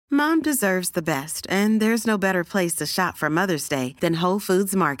Mom deserves the best, and there's no better place to shop for Mother's Day than Whole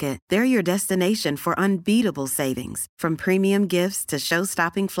Foods Market. They're your destination for unbeatable savings, from premium gifts to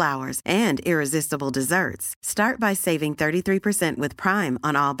show-stopping flowers and irresistible desserts. Start by saving 33% with Prime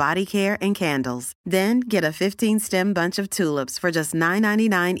on all body care and candles. Then get a 15-stem bunch of tulips for just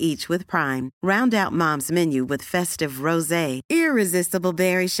 $9.99 each with Prime. Round out Mom's menu with festive rosé, irresistible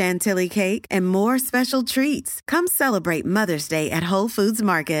berry chantilly cake, and more special treats. Come celebrate Mother's Day at Whole Foods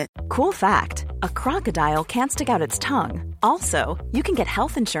Market. Cool fact, a crocodile can't stick out its tongue. Also, you can get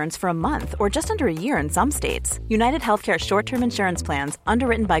health insurance for a month or just under a year in some states. United Healthcare short-term insurance plans,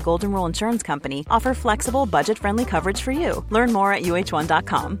 underwritten by Golden Rule Insurance Company, offer flexible, budget-friendly coverage for you. Learn more at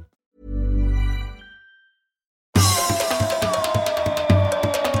uh1.com.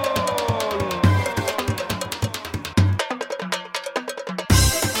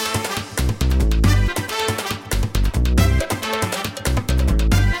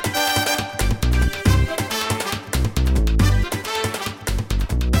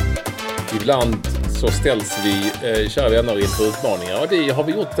 Ibland så ställs vi, kära vänner, inför utmaningar. Och det har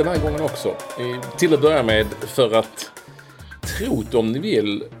vi gjort den här gången också. Till att börja med, för att trot om ni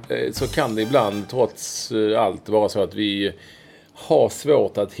vill, så kan det ibland trots allt vara så att vi har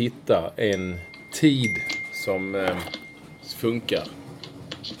svårt att hitta en tid som funkar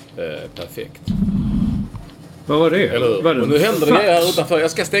perfekt. Vad var det? Och nu händer det här utanför.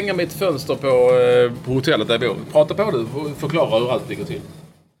 Jag ska stänga mitt fönster på hotellet där vi bor. Prata på du och förklara hur allt ligger till.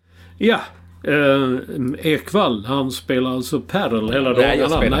 Ja, Ekvall, han spelar alltså paddle hela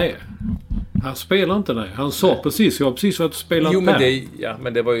dagarna. Nej, han spelar inte det. Han sa precis, jag har precis varit och spelat paddle.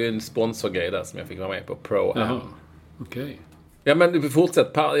 Men det var ju en sponsorgrej där som jag fick vara med på. Pro-Am. Okej. Ja, men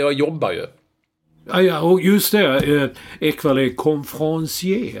fortsätt. Jag jobbar ju. Ja, och just det. Ekvall är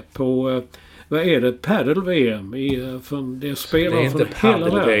konferencier på... Vad är det? Paddle-VM? Det spelar det är inte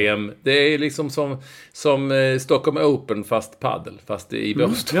paddle-VM. Det är liksom som Stockholm Open fast paddle. Fast i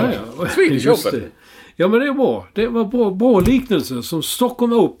Båstad. Ja. Swedish Open. Ja, men det är bra. Det var bra liknelse. Som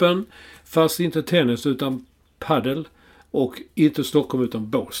Stockholm Open, fast inte tennis utan paddle. Och inte Stockholm utan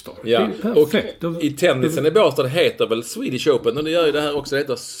Båstad. Ja, det är perfekt. Och i tennisen i Båstad heter väl Swedish Open. Och det gör ju det här också. Det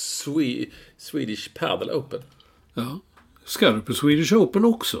heter Swedish Paddle Open. Ja. Ska du på Swedish Open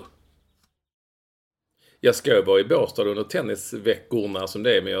också? Jag ska vara i Båstad under tennisveckorna som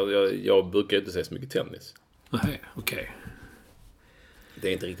det är, men jag brukar inte se så mycket tennis. Nej, okej. Det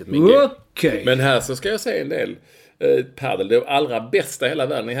är inte riktigt min grej. Okej. Men här så ska jag se en del paddle. Det allra bästa i hela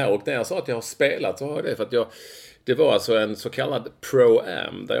världen är här. Och när jag sa att jag har spelat så har jag det. För att det var alltså en så kallad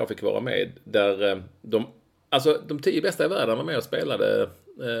Pro-Am där jag fick vara med. Där de 10 bästa i världen var med och spelade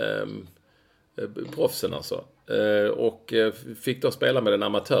proffsen alltså. Och fick då spela med en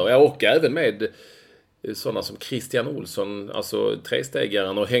amatör. Jag och även med... sådana som Christian Olsson, alltså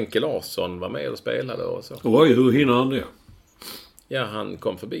trestegaren, och Henke Larsson var med och spelade och så. Oj, hur hinner han det? Ja, han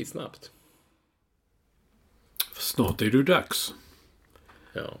kom förbi snabbt. Snart är du dags.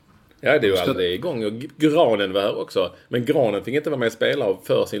 Ja, det är ju aldrig igång. Och Granen var här också. Men Granen fick inte vara med och spela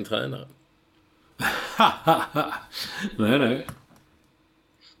för sin tränare. Nej.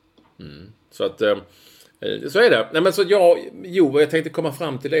 Så att, så är det. Nej, men så vad jag tänkte komma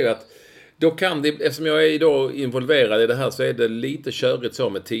fram till det är att då kan det, eftersom jag är då involverad i det här, så är det lite körigt så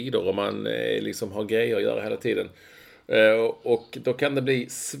med tider och man liksom har grejer att göra hela tiden. Och då kan det bli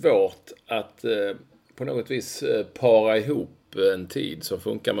svårt att på något vis para ihop en tid som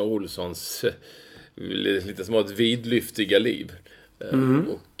funkar med Olssons lite smått vidlyftiga liv.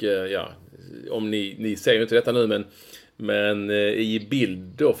 Och om ni säger ju inte detta nu, men i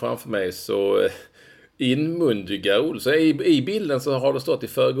bild då framför mig så... inmundigar Olsson. I bilden så har det stått i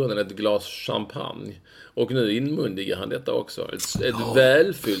förgrunden ett glas champagne. Och nu inmundigar han detta också. Ett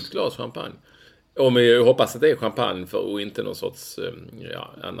välfyllt glas champagne. Och jag hoppas att det är champagne och inte någon sorts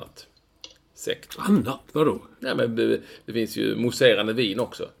annat sekt. Annat? Vadå? Nej, men det finns ju mousserande vin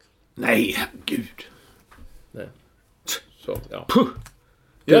också. Nej, gud. Nej. Så, ja. Puh.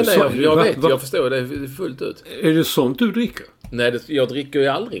 Jag vet, jag förstår det fullt ut. Är det sånt du dricker? Nej, jag dricker ju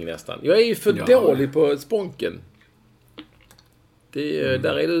aldrig nästan. Jag är ju för dålig på sponken.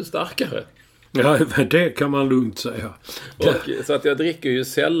 Där är du starkare. Ja, det kan man lugnt säga. Så att jag dricker ju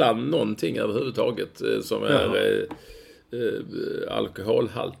sällan någonting överhuvudtaget som är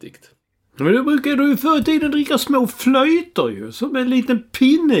alkoholhaltigt. Men då brukar du ju förr i tiden dricka små flöjter ju, som en liten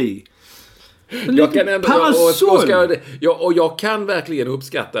pinne i. Jag kan ändå, och jag kan verkligen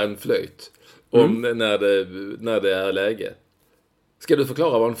uppskatta en flöjt när det är läge. Ska du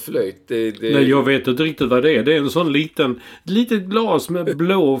förklara vad en flöjt? Nej, jag vet inte riktigt vad det är. Det är en sån litet glas med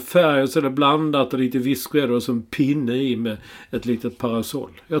blå färg och så är det blandat och lite vispgrädde och så en pinne i med ett litet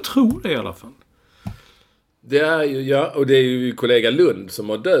parasoll. Jag tror det i alla fall. Det är ju, ja, och det är ju kollega Lund som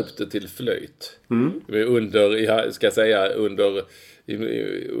har döpt det till flöjt.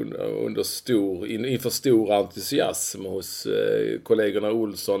 Inför stor entusiasm hos kollegorna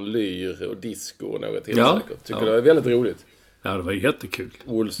Olsson, Lyr och Disco och något till säkert. Tycker det är väldigt roligt. Ja, det var jättekul.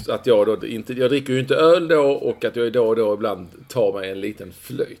 Att jag dricker ju inte öl då och att jag då och då ibland tar mig en liten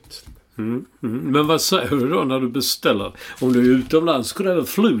flöjt. Men vad säger du då när du beställer? Om du är utomlands, skulle det vara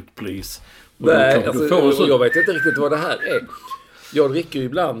flute, please? Nej, jag vet inte riktigt vad det här är. Jag dricker ju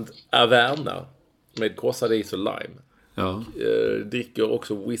ibland Averna med krossad is och lime. Ja. Dricker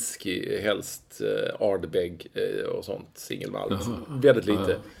också whisky, helst Ardbeg och sånt, singelmalt. Väldigt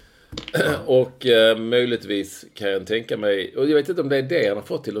lite. Och möjligtvis kan jag tänka mig, och jag vet inte om det är det han har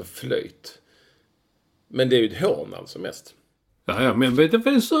fått till en flöjt. Men det är ju ett horn alltså mest. Ja, men vet du, det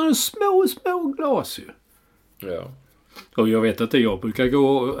är sådana små glas ju. Ja. Och jag vet att jag brukar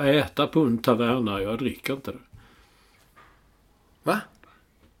gå och äta på en taverna. Jag dricker inte det. Va?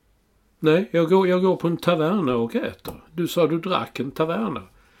 Nej, jag går på en taverna och äter. Du sa du drack en taverna.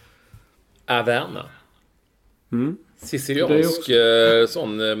 Averna. Siciliansk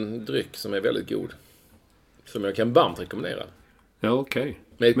sån dryck som är väldigt god. Som jag kan varmt rekommendera. Ja, okej.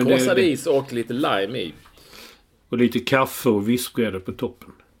 Med krossad is och lite lime i. Och lite kaffe och vispgrädde på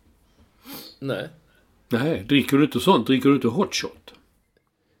toppen. Nej. Nej, dricker du inte sånt? Dricker du inte hot shot?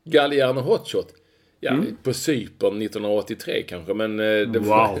 Galliano hot shot. Ja, på Cypern 1983 kanske. Men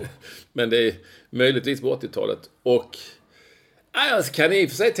men det är möjligtvis på 80-talet. Och jag kan i och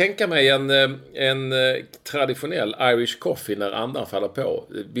för sig tänka mig en traditionell Irish coffee när andan faller på.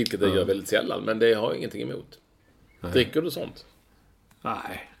 Vilket det gör väldigt sällan. Men det har jag ingenting emot. Nej. Dricker du sånt?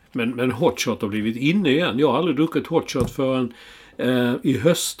 Nej, men hot shot har blivit inne igen. Jag har aldrig druckit hot shot förrän i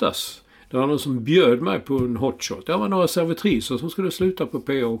höstas. Det var någon som bjöd mig på en hot shot. Det var några servitriser som skulle sluta på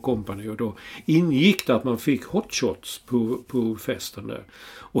P.O. Company. Och då ingick det att man fick hot shots på festen där.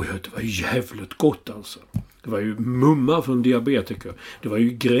 Och det var jävligt gott alltså. Det var ju mumma från diabetiker. Det var ju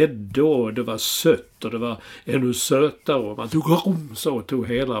grädde och det var sött och det var ännu sötare. Och man tog så och tog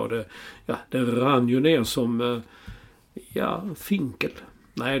hela. Och det rann ju ner som finkel.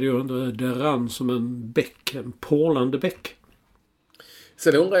 Nej, det rann som en bäck. En porlande bäck.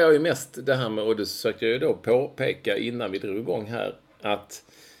 Sen undrar jag ju mest det här med, och det försökte jag ju då påpeka innan vi drog igång här, att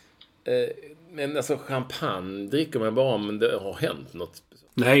men alltså champagne dricker man bara om det har hänt något.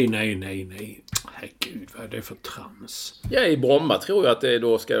 Nej. Herregud, vad är det för trams? Ja, i Bromma tror jag att det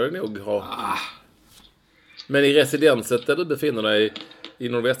då ska det nog ha. Men i residenset där du befinner dig i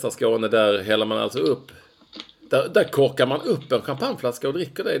nordvästra Skåne, där häller man alltså upp. Där korkar man upp en champagneflaska och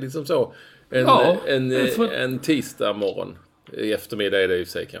dricker det liksom så en tisdag morgon. I eftermiddag är det ju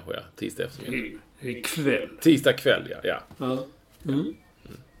sig kanske, tisdag eftermiddag. I kväll. Tisdag kväll, ja. Ja,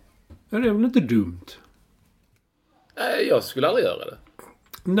 det är väl inte dumt? Nej, jag skulle aldrig göra det.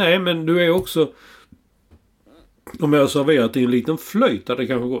 Nej, men du är också... Om jag har serverat i en liten flöjt hade det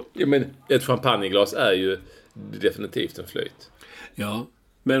kanske gått. Ja, men ett champagneglas är ju definitivt en flöjt. Ja,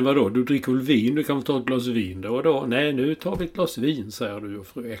 men vadå? Du dricker väl vin? Du kan väl ta ett glas vin då och då? Nej, nu tar vi ett glas vin, säger du och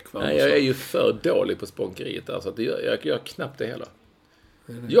fru Ekvall. Nej, jag är ju för dålig på spånkeriet där, så att jag gör knappt det heller.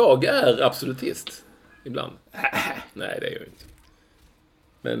 Jag är absolutist. Ibland. Nej, det är jag inte.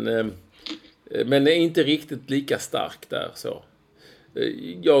 Men är inte riktigt lika stark där så.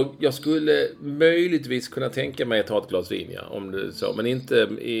 Jag skulle möjligtvis kunna tänka mig att ta ett glas vin, ja, om det så, men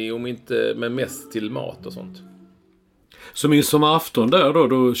men mest till mat och sånt. Som i som afton där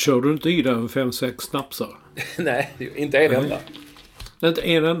då kör du inte i där 5-6 snapsar. Nej, inte en enda. Inte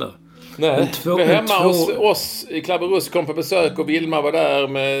en enda. Nej, vi hemma hos oss i Klabberus kom på besök och Vilma var där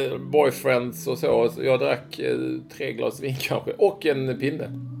med boyfriends och så. Jag drack 3 glas vin kanske och en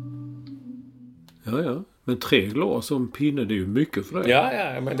pinne. Ja. Men 3 glas och en pinne, det är ju mycket för dig.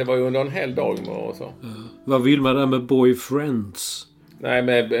 Ja, men det var ju under en hel dag och så. Ja. Vad vill man där med boyfriends? Nej,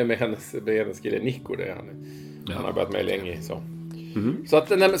 med hennes kille Nico, det är han. Ja. Han har varit med länge så. Så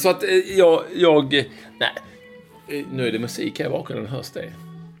att jag nej. Nu är det musik här bakom, den hörs det.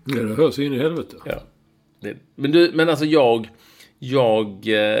 Ja, det hörs in i helvete. Ja. Men alltså jag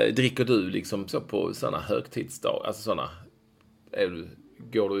dricker du liksom så på såna högtidsdagar, alltså såna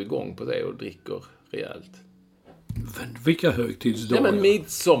går du igång på det och dricker rejält? Vilka högtidsdagar? Ja, men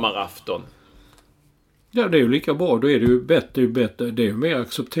midsommarafton. Ja, det är ju lika bra. Då är det ju bättre. Det är ju mer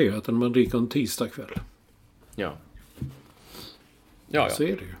accepterat än man dricker en tisdagkväll. Ja. Så är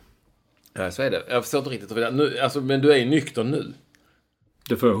det ju. Ja, så är det. Jag förstår inte riktigt. Nu, alltså, men du är ju nykter nu.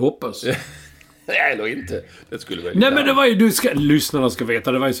 Det får jag hoppas. Nej, eller inte. Det skulle väl Nej, men det var ju... Lyssnarna ska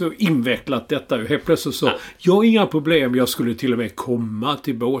veta, det var ju så invecklat detta. Helt plötsligt så... Jag har inga problem. Jag skulle till och med komma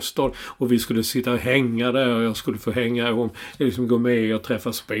till Båstad och vi skulle sitta och hänga där och jag skulle få hänga och liksom gå med och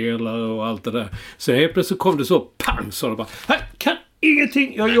träffa spelare och allt det där. Så helt plötsligt kom det så pang, så det bara... Här kan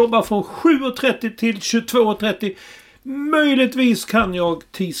ingenting. Jag jobbar från 7:30 till 22:30. Möjligtvis kan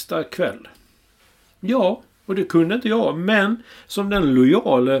jag tisdag kväll. Ja, och det kunde inte jag. Men som den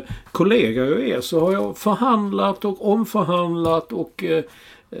lojala kollega jag är så har jag förhandlat och omförhandlat och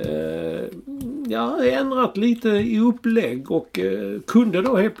ändrat lite i upplägg och kunde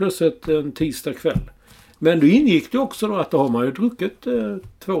då helt plötsligt en tisdag kväll. Men då ingick det också då att då har man ju druckit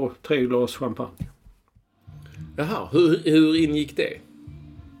 2-3 glas champagne. Jaha, hur ingick det?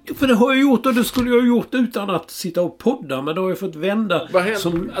 För det har jag gjort och det skulle jag ha gjort utan att sitta och podda. Men då har jag fått vända.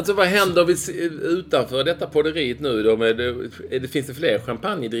 Vad händer utanför detta podderiet nu då? Finns det fler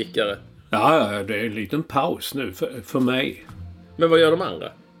champagnedrickare? Ja, det är en liten paus nu för mig. Men vad gör de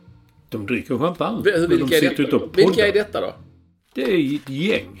andra? De dricker champagne. Vilka är detta då? Det är ett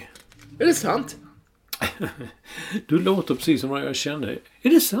gäng. Är det sant? Du låter precis som vad jag känner. Är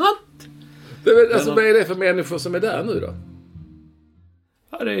det sant? Vad är det för människor som är där nu då?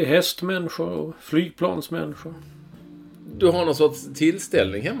 Ja, det är hästmänniskor och flygplansmänniskor. Du har någon sorts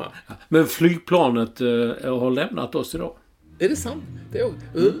tillställning hemma? Ja, men flygplanet har lämnat oss idag. Är det sant?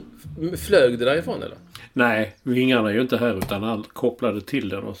 Flög det därifrån eller? Nej, vingarna är ju inte här utan allt kopplade till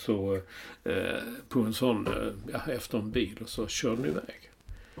den och så på en sån efter en bil och så körde den iväg.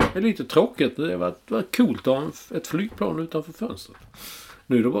 Det är lite tråkigt. Det var coolt att ha ett flygplan utanför fönstret.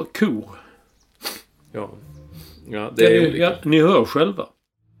 Nu är det bara kor. Ja, det är olika. Ja, ni hör själva.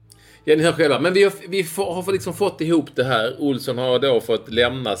 Ja, ni hör själva. Men vi har liksom fått ihop det här. Olsson har då fått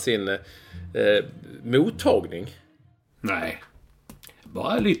lämna sin mottagning. Nej.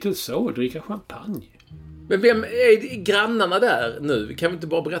 Bara lite så. Dricka champagne. Men vem är grannarna där nu? Kan vi inte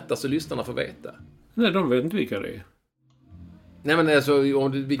bara berätta så lyssnarna får veta? Nej, de vet inte vilka det är. Nej, men alltså,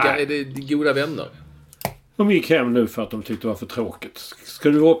 är det goda vänner? De gick hem nu för att de tyckte det var för tråkigt. Ska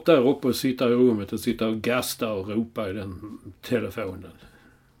du upp där uppe och sitta i rummet och sitta och gasta och ropa i den telefonen?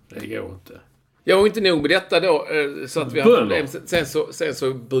 Det går inte. Jag har inte nog med detta då. Så att vi har problem. Sen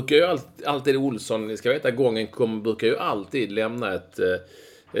så brukar ju alltid Olsson, ni ska veta, brukar ju alltid lämna ett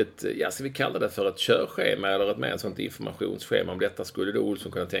ska vi kalla det för ett körschema eller med ett sånt informationsschema om detta skulle då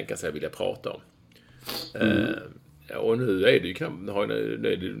Olsson kunna tänka sig vilja prata om. Och nu är det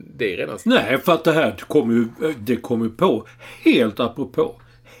ju det är redan... Nej, för att det kom ju på helt apropå.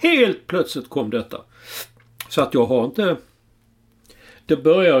 Helt plötsligt kom detta. Så att jag har inte...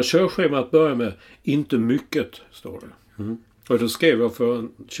 Körschemat börjar med inte mycket, står det. Och då skrev jag för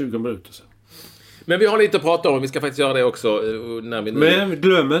 20 minuter sedan. Men vi har lite att prata om. Vi ska faktiskt göra det också. När vi nu... Men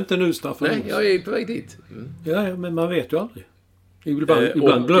glöm inte nu, Staffan. Nej, jag är på väg dit. Ja, men man vet ju aldrig.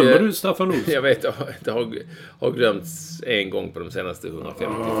 Ibland glömmer du Staffan Olsson. Jag vet, det har glömts en gång på de senaste 150.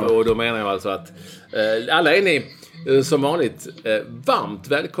 Och då menar jag alltså att alla är ni som vanligt varmt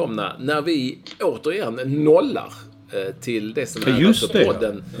välkomna när vi återigen nollar till det som är alltså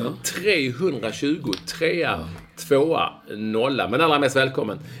podden 320 2 Men allra mest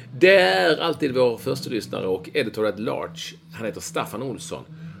välkommen. Det är alltid vår första lyssnare och editor at large. Han heter Staffan Olsson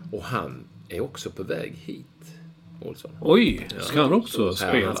och han är också på väg hit. Olsson. Oj, ska han också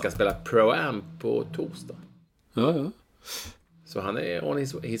spela? Han ska spela Pro-Am på torsdag. Ja. Så han är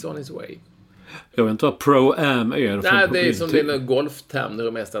he's on his way. Jag vet inte vad Pro-Am är. Nej, det är som en golfterm. Det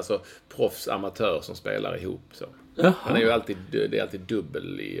är mest alltså proffs, amatör som spelar ihop. Så. Han är ju alltid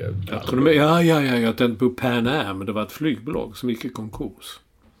dubbel i... Jag tänkte på Pan Am. Det var ett flygbolag som gick i konkurs.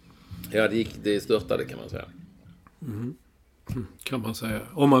 Ja, det störtade kan man säga. Kan man säga.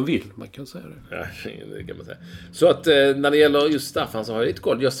 Om man vill, man kan säga det. Ja, det kan man säga. Så att när det gäller just Staffan så har jag lite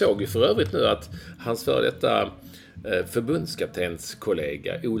koll. Jag såg ju för övrigt nu att hans före detta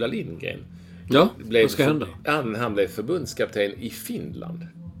förbundskaptenskollega Ola Lindgren vad ska hända? Han blev förbundskapten i Finland.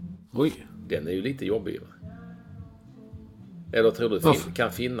 Oj. Den är ju lite jobbig, va? Eller tror du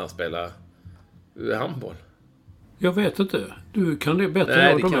kan finnar spela handboll? Jag vet inte. Du kan det bättre.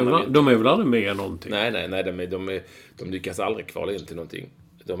 Nej, de är väl aldrig med någonting? Nej. De lyckas aldrig kvala in till någonting.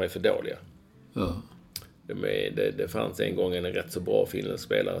 De är för dåliga. Ja. Det fanns en gång en rätt så glömt finländsk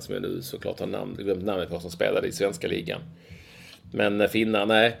spelare som jag nu såklart har glömt namnet på som spelade i svenska ligan. Men finnar,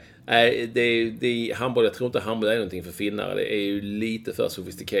 nej, det handboll, jag tror inte handboll är någonting för finnar. Det är ju lite för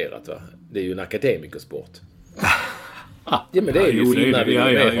sofistikerat, va? Det är ju en akademikersport. Ja, men det är ju finnar vi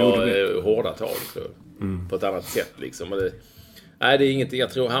har hårda tag på ett annat sätt liksom. Och det är ingenting. Jag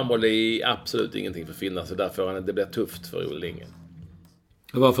tror handboll är absolut ingenting för finnar, så därför det blir tufft för Ola Lindgren.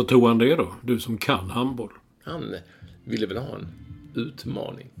 Varför tog han det då? Du som kan handboll. Han ville väl ha en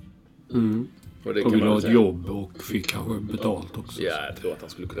utmaning. Och det Och ville ha ett säga. jobb och fick kanske betalt också. Ja, jag tror att han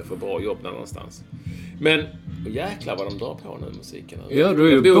skulle kunna få bra jobb någonstans. Men jäklar vad de drar på nu musiken. Ja, du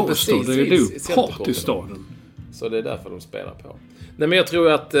är ju Båstad. Det är ju centerporten. partystaden. Så det är därför de spelar på. Nej, men jag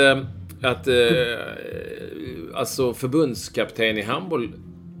tror att alltså förbundskapten i handboll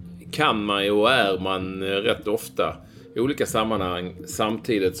kan man ju och är man rätt ofta i olika sammanhang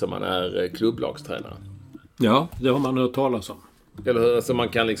samtidigt som man är klubblagstränare. Ja, det har man hört talas om. Eller hur? Alltså man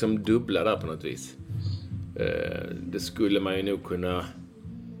kan liksom dubbla där på något vis. Det skulle man ju nog kunna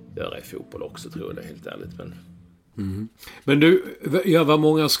göra i fotboll också, tror jag det är helt ärligt. Men du, vad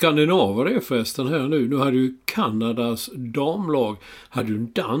många skandinaver det är förresten här nu. Nu hade ju Kanadas damlag, hade ju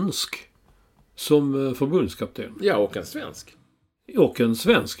en dansk som förbundskapten. Ja, och en svensk. Och en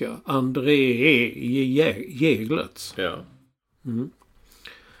svenska, André Jäglets. Ja.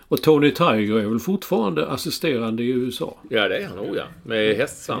 Och Tony Tiger är väl fortfarande assisterande i USA. Ja, det är han nog, ja. Med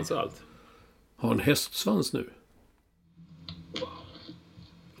hästsvans och allt. Har han hästsvans nu?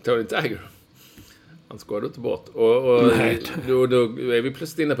 Tony Tiger. Han skådde inte bort. Och Nej. då är vi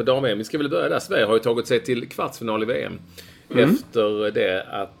plötsligt inne på dam-VM. Vi ska väl börja där. Sverige har ju tagit sig till kvartsfinal i VM. Efter det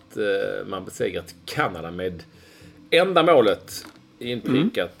att man besegrat Kanada med enda målet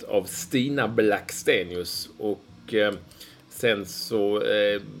inprickat av Stina Blackstenius. Och sen så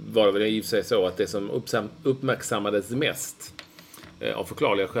var det väl i och för sig så att det som uppmärksammades mest av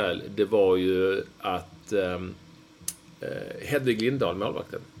förklarliga skäl, det var ju att Hedvig Lindahl,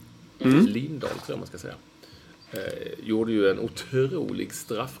 målvakten, Lindahl tror jag man ska säga, gjorde ju en otrolig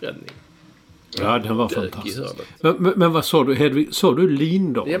straffräddning. Ja, den var fantastisk. Men vad sa du, Hedvig? Sa du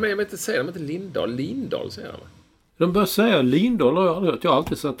Lindahl? Ja, men jag vet inte säga, de inte Lindahl. Lindahl säger de. De börjar säga Lindahl har jag aldrig hört. Jag har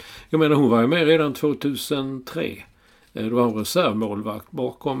alltid sagt, jag menar hon var ju med redan 2003. Det var en reservmålvakt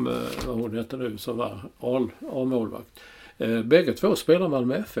bakom vad hon heter nu som var A-målvakt. Bägge två spelar man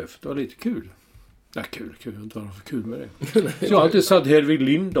med FF. Det var lite kul. Ja, kul. Inte vad för kul med det. Så jag har alltid sagt Hedvig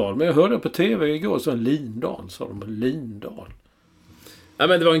Lindahl. Men jag hörde på tv igår så Lindahl. Sa de Lindahl. Ja,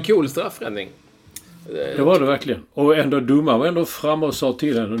 men det var en cool straffräddning. Det var det verkligen. Och ändå dumma var ändå fram och sa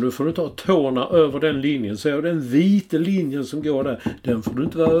till henne, nu får du inte ha tårna över den linjen. Så den vita linjen som går där, den får du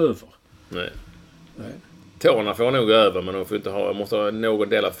inte vara över. Nej. Tårna får nog över, men de får inte ha, måste ha någon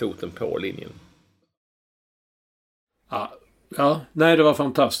del av foten på linjen. Ja, nej, det var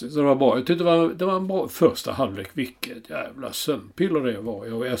fantastiskt. Det var bra. Jag tyckte det var en bra första halvlek. Vilket jävla sömnpiller det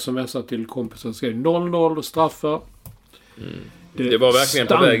var. Jag smsade till kompisen och skrev 0-0 och straffar. Det var verkligen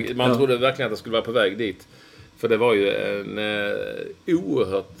på väg. Man trodde verkligen att det skulle vara på väg dit. För det var ju en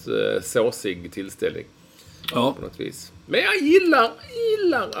oerhört såsig tillställning. Ja. På något vis. Men jag gillar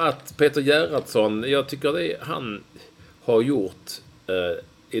att Peter Gerhardsson, jag tycker det han har gjort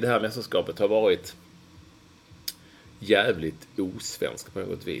i det här mästerskapet har varit jävligt osvensk på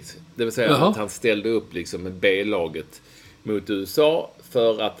något vis. Det vill säga att han ställde upp liksom med B-laget mot USA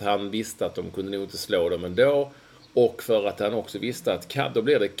för att han visste att de kunde nog inte slå dem ändå. Och för att han också visste att då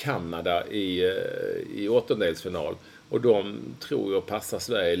blir det Kanada i åttondelsfinal. Och de tror jag passar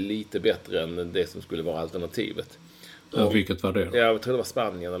Sverige lite bättre än det som skulle vara alternativet. Och vilket var det då? Jag tror det var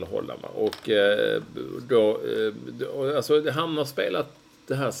Spanien eller Holland. Och alltså, han har spelat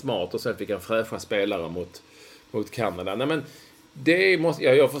det här smart och sen fick han fräscha spelare mot Kanada. Nej, men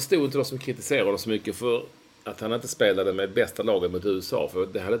jag förstod inte de som kritiserade honom så mycket för att han inte spelade med bästa laget mot USA. För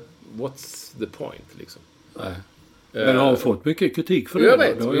det hade, what's the point liksom? Nej. Men har fått mycket kritik för det. Jag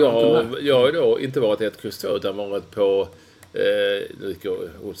vet. Jag har då inte varit ett X2 utan varit på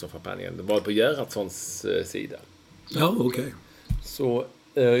Olsson-familjen. Det var på Gerhardssons sida. Ja, okej. Så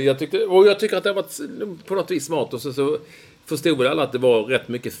jag tycker att det har varit på något vis smart. Och så förstod väl alla att det var rätt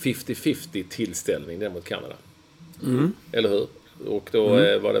mycket 50-50 tillställning där mot Kanada. Eller hur? Och då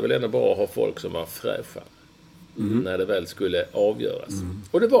var det väl ändå bra att ha folk som var fräscha när det väl skulle avgöras.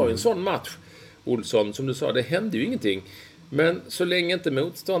 Och det var ju en sån match, Olsson, som du sa, det hände ju ingenting. Men så länge inte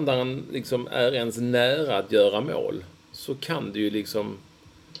motståndaren liksom är ens nära att göra mål så kan det ju liksom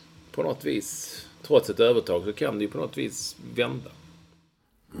på något vis, trots ett övertag, så kan det ju på något vis vända.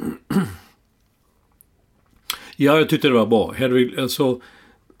 Ja, jag tyckte det var bra. Hedvig, alltså,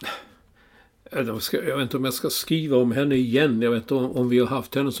 jag vet inte om jag ska skriva om henne igen. Jag vet inte om vi har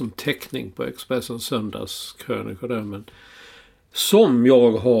haft henne som teckning på Expressens söndagskrönikor där, men som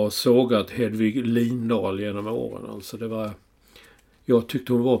jag har sågat Hedvig Lindahl genom åren. Alltså det var, jag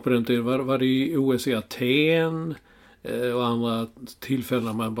tyckte hon var på den tiden, var det i OS i Aten och andra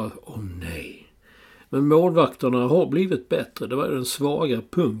tillfällen man bara, nej. Men målvakterna har blivit bättre. Det var den svaga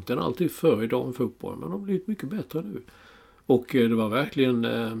punkten alltid förr i damfotboll. Men de har blivit mycket bättre nu. Och det var verkligen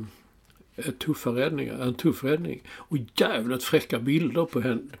en tuff räddning. Och jävligt fräcka bilder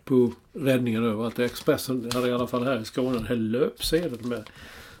på räddningen över att Expressen hade i alla fall här i Skåne en hel löpsedel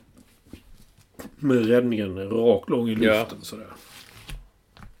med räddningen rakt lång i luften. Sådär.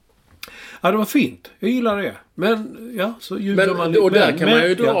 Ja, det var fint. Jag gillar det. Men ja, så jublar man lite. Och där kan man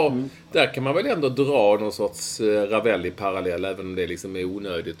ju dra... Där kan man väl ändå dra någon sorts Ravelli-parallell, även om det liksom är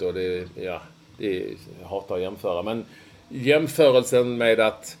onödigt och det jag hatar att jämföra. Men jämförelsen med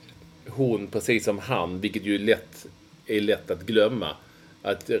att hon, precis som han, vilket ju är lätt att glömma,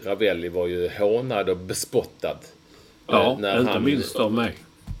 att Ravelli var ju hånad och bespottad. Ja, när inte minst av mig.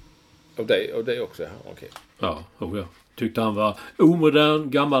 Av dig också, ja. Okej. Ja, jag tyckte han var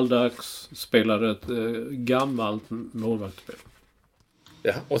omodern, gammaldags, spelade ett gammalt målvaktsspel.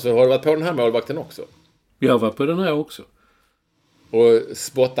 Ja, och så har du varit på den här målvakten också? Jag var på den här också. Och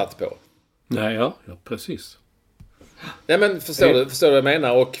spottat på? Nej, ja precis. Nej, men förstår du vad jag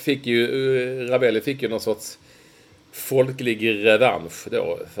menar? Och Ravelli fick ju någon sorts folklig revansch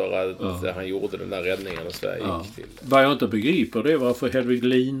då för att han gjorde den där räddningen och Sverige gick till. Vad jag inte begriper det är varför Hedvig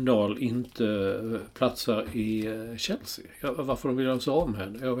Lindahl inte platsar i Chelsea. Varför de vill ha sig av med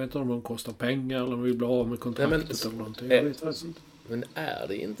henne. Jag vet inte om de kostar pengar eller om de vill bli av med kontraktet eller någonting. Jag vet inte. Men är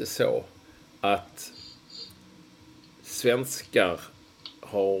det inte så att svenska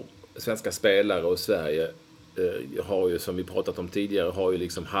spelare och Sverige har ju, som vi pratat om tidigare, har ju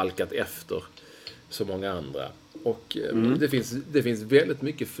liksom halkat efter så många andra. Och det finns väldigt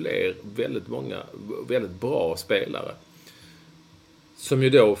mycket fler, väldigt många, väldigt bra spelare som ju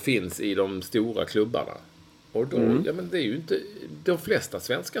då finns i de stora klubbarna. Och då, men det är ju inte de flesta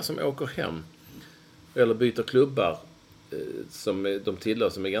svenskar som åker hem eller byter klubbar som de tillhör,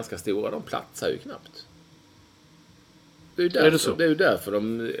 som är ganska stora, de platsar ju knappt. Det är ju därför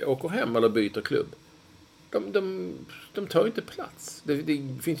de åker hem eller byter klubb. De tar ju inte plats. Det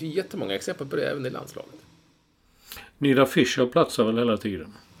finns ju jättemånga exempel på det även i landslaget. Nida Fischer platsar väl hela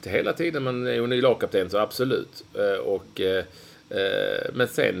tiden? Inte hela tiden, men är hon är lagkapten så absolut. Men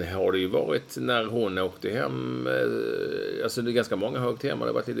sen har det ju varit när hon åkte hem, alltså det är ganska många högt hem och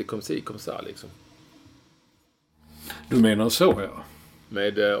det har varit lite komsa liksom. Du menar så, ja.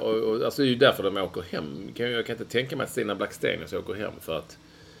 Alltså det är ju därför de åker hem. Jag kan inte tänka mig att Stina Blackstenius åker hem för att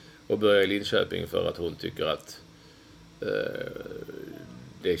och börja i Linköping för att hon tycker att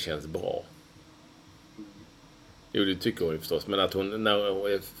det känns bra. Jo, det tycker hon förstås. Men att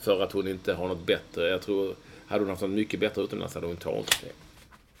för att hon inte har något bättre. Jag tror, hade hon haft något mycket bättre utomlands hade hon tagit det.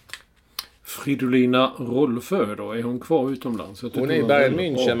 Fridolina Rolfö då? Är hon kvar utomlands? Hon är i Bayern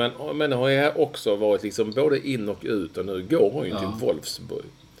München, men har också varit liksom både in och ut. Och nu går hon ju till Wolfsburg.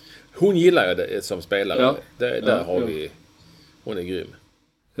 Hon gillar jag det som spelare. Ja. Där har vi... Hon är grym.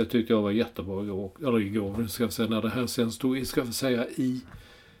 Jag tyckte jag var jättebra igår. Ska jag säga, när det här sen stod i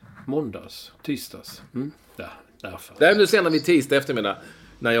tisdags. Därför. Det är nu sen när vi tisdag eftermiddag,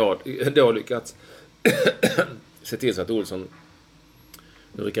 när jag då lyckats se till så att Olsson,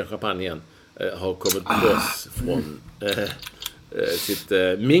 nu dricker champagne igen, har kommit loss från sitt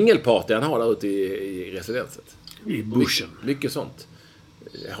mingelparty han har där ute i residenset. I buschen. Mycket sånt.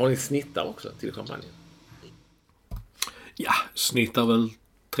 Har ni snittar också till champagne? Ja, snittar väl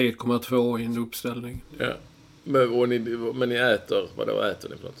 3,2 i en uppställning. Ja. Men ni äter, vad äter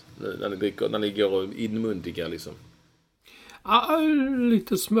ni för något? När ni går inmundiga liksom? Ja,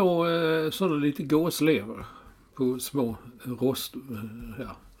 lite små, sådana lite gåslever på små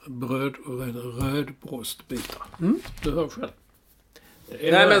rödbrostbitar. Du hör själv.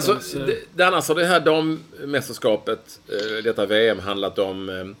 Nej, men så, annars har det här dammästerskapet, detta VM, handlat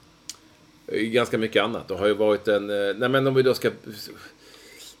om ganska mycket annat. Det har ju varit om vi då ska...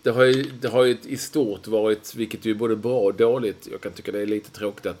 Det har ju i stort varit, vilket är både bra och dåligt. Jag kan tycka det är lite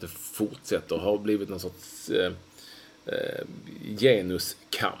tråkigt att det fortsätter. Har blivit någon sorts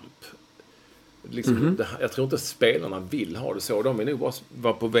genuskamp. Liksom, jag tror inte spelarna vill ha det så. De vill nog bara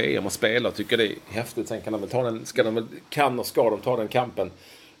vara på VM och spela och tycker det är häftigt. Sen kan de ta den, ska de ta den kampen.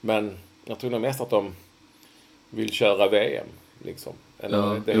 Men jag tror nog mest att de vill köra VM. Liksom.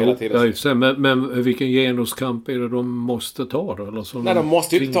 Hela tiden. Men vilken genuskamp är det de måste ta då? Eller nej, de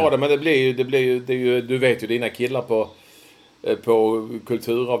måste ju inte ta det, men det blir ju, du vet ju, dina killar på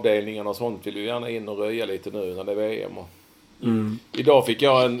kulturavdelningen och sånt vill ju gärna in och röja lite nu när det är VM. Idag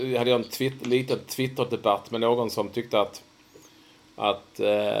hade jag en liten Twitter-debatt med någon som tyckte att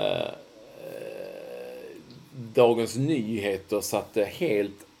Dagens Nyheter satte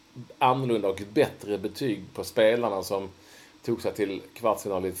helt annorlunda och bättre betyg på spelarna som tog sig till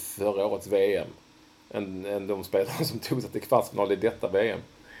kvartsfinal i förra årets VM än de spelarna som tog sig till kvartsfinal i detta VM.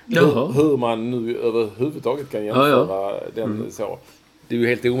 Hur man nu överhuvudtaget kan jämföra den så. Det är ju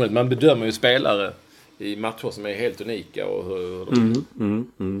helt omöjligt. Man bedömer ju spelare i matcher som är helt unika. Och hur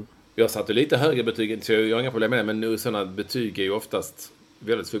jag satte lite högre betyg, så jag har inga problem med det. Men nu sådana betyg är ju oftast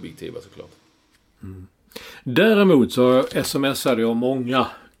väldigt subjektiva såklart. Däremot så smsade jag många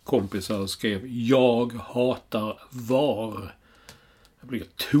kompisar och skrev: jag hatar VAR. Jag blir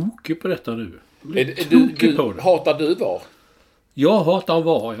tokig på detta nu. Hatar du VAR? Jag hatar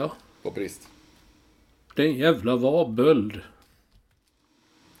VAR, ja. På brist. Det är en jävla VAR-böld.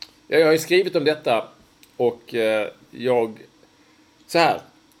 Jag har ju skrivit om detta och så här.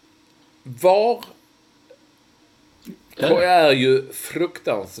 VAR är ju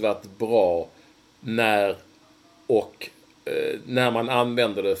fruktansvärt bra när man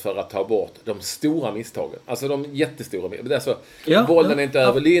använder det för att ta bort de stora misstagen. Alltså de jättestora misstagen. Alltså, bollen är inte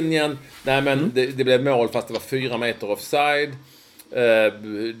över linjen. Nej, men det blev mål fast det var 4 meter offside.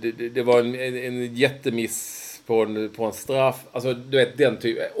 Det var en jättemiss på en straff. Alltså du vet den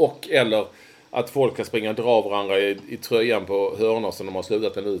typen. Eller att folk kan springa och dra varandra i tröjan på hörnor som de har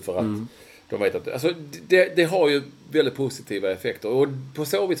slutat med nu för att de vet att... Alltså det har ju väldigt positiva effekter. Och på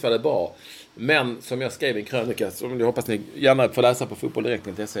så vis var det bra. Men som jag skrev i en krönika, som jag hoppas ni gärna får läsa på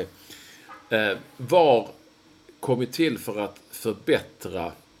fotbolldirekt.se. VAR kom ju till för att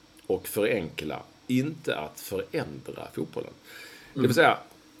förbättra och förenkla, inte att förändra fotbollen. Det vill säga,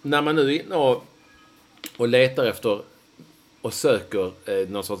 när man nu är inne och letar efter och söker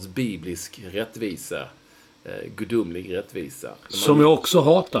någon sorts biblisk rättvisa, gudomlig rättvisa. Som jag också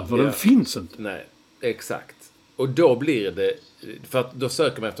hatar, för den finns inte. Nej, exakt. Och då blir det, för att då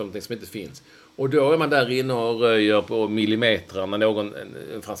söker man efter något som inte finns. Och då är man där inne och röjer på millimeter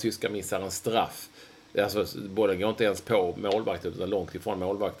när en fransyska missar en straff. Alltså, bollen går inte ens på målvakten utan långt ifrån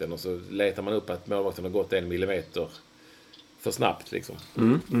målvakten. Och så letar man upp att målvakten har gått 1 millimeter för snabbt liksom.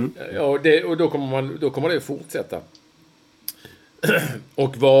 Ja, och då kommer det att fortsätta.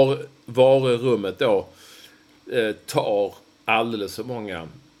 Och var rummet då tar alldeles så många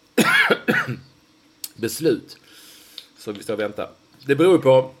beslut så vi ska vänta. Det beror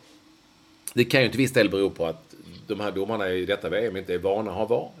på, det kan ju till viss del bero på att de här domarna i detta VM inte är vana att ha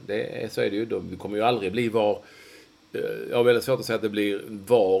VAR. Så är det ju. Det kommer ju aldrig bli VAR. Jag har väldigt svårt att säga att det blir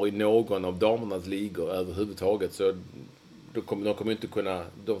VAR i någon av damernas ligor överhuvudtaget. Så de kommer inte kunna,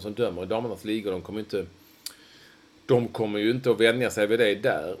 de som dömer i damernas ligor, de kommer ju inte att vänja sig vid det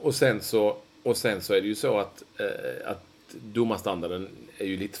där. Och sen så är det ju så att domarstandarden är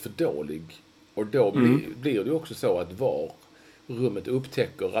ju lite för dålig. Och då blir det ju också så att VAR-rummet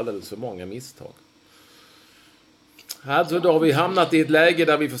upptäcker alldeles för många misstag. Alltså då har vi hamnat i ett läge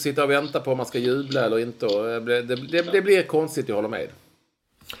där vi får sitta och vänta på om man ska jubla eller inte. Och det blir konstigt, jag håller med.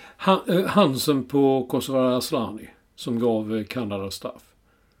 Hansen på Kosovare Asllani som gav Kanada straff.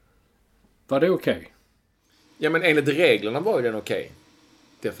 Var det okej? Ja, men enligt reglerna var ju den okej.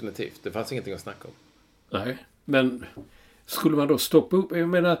 Definitivt. Det fanns ingenting att snacka om. Nej, men skulle man då stoppa upp? Jag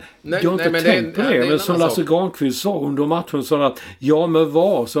menar, jag har inte tänkt på det. Men som Lasse Granqvist sa under matchen, så att med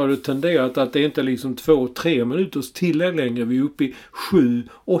VAR så har det tenderat att det inte är liksom 2-3 minuters tillägg längre. Vi är uppe i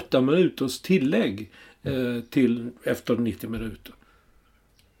 7-8 minuters tillägg till efter 90 minuter.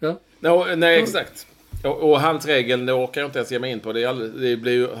 Ja? Nej, exakt. Och handregeln, det orkar jag inte ens ge mig in på. Det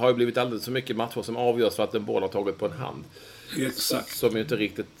har ju blivit alldeles så mycket matcher som avgörs för att en boll har tagit på en hand. Exakt. Som inte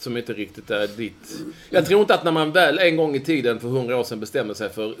riktigt är ditt. Jag tror inte att när man väl en gång i tiden för 100 år sedan bestämde sig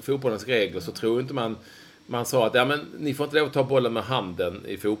för fotbollens regler, så tror inte man sa att men ni får inte lov att ta bollen med handen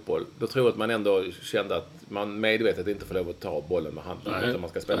i fotboll. Då tror jag att man ändå kände att man medvetet inte får lov att ta bollen med handen, utan man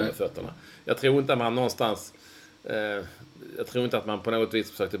ska spela med fötterna. Jag tror inte att man någonstans jag tror inte att man på något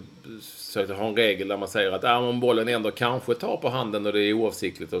vis försökte ha en regel där man säger att om bollen ändå kanske tar på handen och det är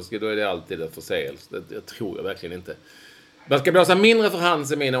oavsiktligt, då är det alltid en förseelse. Det tror jag verkligen inte. Man ska blåsa mindre för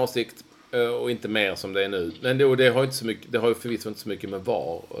hands, är min åsikt, och inte mer som det är nu. Men det har inte så mycket, det har ju förvisso inte så mycket med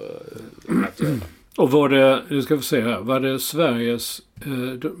VAR att göra. Och nu ska vi se här, var det Sveriges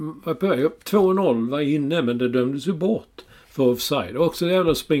 2-0 var inne, men det dömdes ju bort för offside. Och också det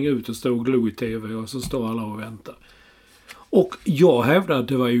jävla springa ut och stå och glo i tv och så står alla och väntar. Och jag hävdar att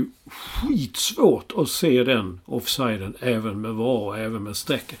det var ju skitsvårt att se den offsiden även med VAR och även med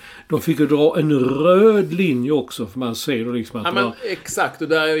strecken. De fick ju dra en röd linje också, för man ser då liksom att exakt, och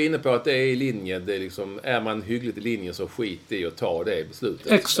där är jag inne på att det är i linje. Det är liksom, är man hyggligt i linje så skit i att ta det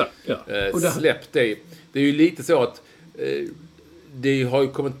beslutet. Exakt, ja. Släpp det. Det är ju lite så att det har ju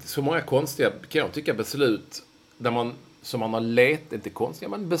kommit så många konstiga, kan jag tycka, beslut där som man har letat, inte konstiga,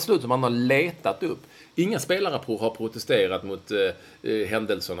 men beslut som man har letat upp. Inga spelare har protesterat mot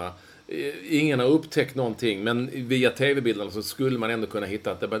händelserna. ingen har upptäckt någonting, men via tv-bilderna så skulle man ändå kunna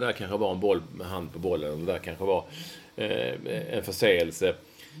hitta att det där kanske var en boll med hand på bollen, och det där kanske var en förseelse.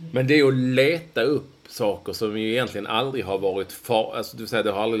 Men det är att leta upp saker som ju egentligen aldrig har varit alltså du säger,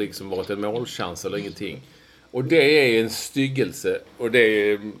 det har aldrig liksom varit en målchans eller ingenting. Och det är en styggelse, och det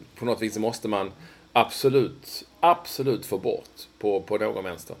är på något vis måste man absolut få bort på någon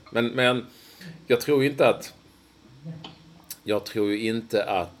vänster. Men jag tror ju inte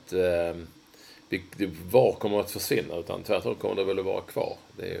att VAR kommer att försvinna, utan tvärtom kommer det väl att vara kvar.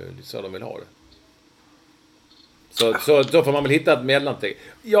 Det är ju så de vill ha det. Så då får man väl hitta ett mellanting.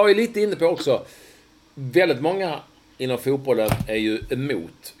 Jag är lite inne på också, väldigt många inom fotbollen är ju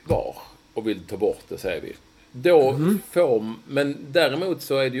emot VAR och vill ta bort det, säger vi. Men däremot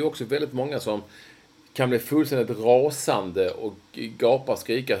så är det ju också väldigt många som kan bli fullständigt rasande och gapa och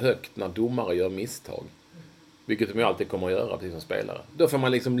skrika högt när domare gör misstag. Vilket de ju alltid kommer att göra, precis som spelare. Då får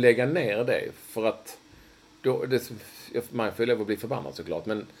man liksom lägga ner det, för att man får lov att bli förbannad såklart,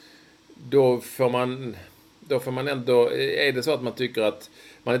 men då får man ändå, är det så att man tycker att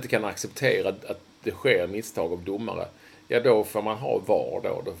man inte kan acceptera att det sker misstag av domare, ja då får man ha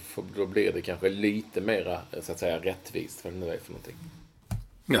VAR då blir det kanske lite mer så att säga rättvist, vad det nu är för någonting.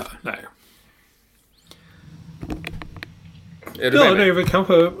 Ja, nej. Det är väl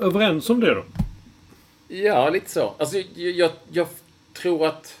kanske överens om det då? Ja, lite så. Alltså, jag tror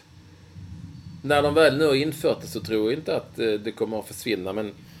att när de väl nu har infört det, så tror jag inte att det kommer att försvinna.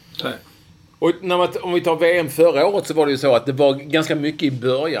 Men... Nej. Och om vi tar VM förra året, så var det ju så att det var ganska mycket i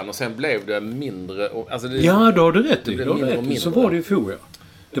början och sen blev det mindre. Alltså ja, då har du rätt i. Så var det ju förr, ja.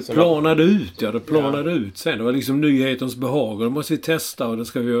 Det planade ut sen. Det var liksom nyhetens behag. Och då måste vi testa, och det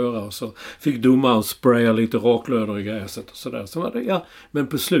ska vi göra. Och så fick domaren spraya lite raklödder i gräset och sådär. Så var det, ja. Men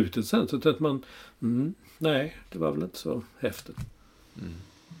på slutet sen så tänkte man, nej, det var väl inte så häftigt.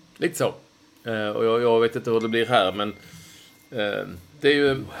 Lite så. Och jag vet inte hur det blir här, men det är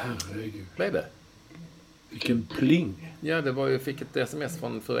ju... Herregud. Vad är det? Vilken pling. Ja, det var ju, fick ett sms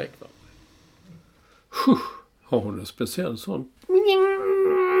från fru Ekvall. Har hon en speciell sån?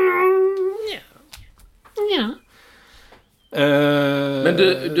 Ja. Men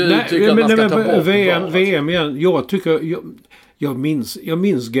du tycker att man ska ta bort VM igen. Jag tycker... Jag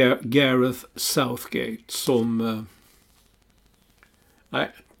minns Gareth Southgate som...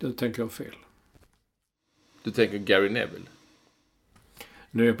 nej, det tänker jag fel. Du tänker Gary Neville?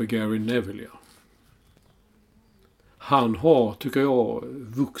 Nu är jag på Gary Neville, ja. Han har, tycker jag,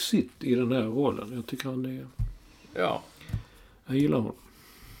 vuxit i den här rollen. Jag tycker han är... Ja. Jag gillar honom.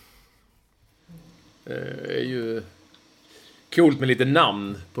 Det är ju coolt med lite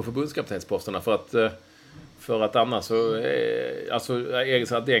namn på förbundskaptensposterna, för att annars så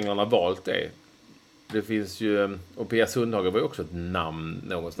alltså att England har valt det. Det finns ju, och Pia Sundhage var ju också ett namn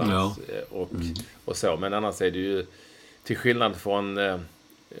någonstans, ja. Och så, men annars är det ju, till skillnad från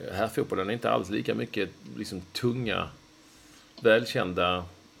herrfotbollen, är inte alls lika mycket liksom tunga, välkända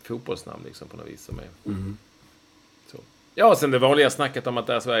fotbollsnamn liksom på något vis som är. Så. Ja, sen det vanliga snacket om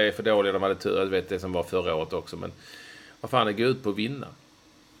att Sverige är för dåliga, de hade tur, jag vet det som var förra året också, men vad fan, det går ut på att vinna.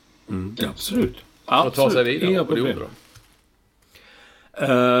 Ja, absolut. Och ta sig vidare. Inga problem.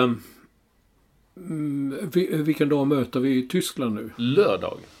 Vilken dag möter vi i Tyskland nu?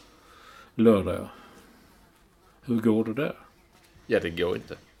 Lördag, ja. Hur går det där? Ja, det går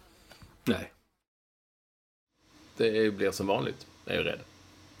inte. Nej. Det blir som vanligt. Jag är rädd.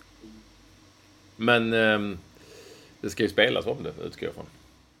 Men det ska ju spelas om det, utgår jag från.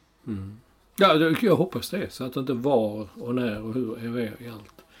 Ja, jag hoppas det. Så att det inte var och när och hur är med i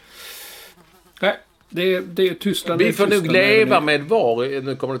allt. Nej, det är Tyskland. Vi får nog leva med VAR.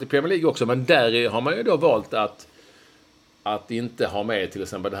 Nu kommer det till Premier League också. Men där har man ju då valt att inte ha med till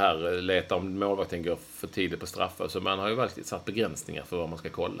exempel det här leta om målvakten går för tidigt på straffar. Så man har ju faktiskt satt begränsningar för vad man ska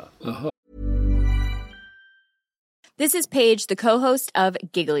kolla. Aha. This is Paige, the co-host of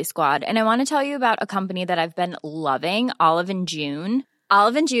Giggly Squad, and I want to tell you about a company that I've been loving, Olive & June.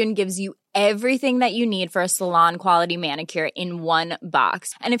 Olive & June gives you everything that you need for a salon-quality manicure in one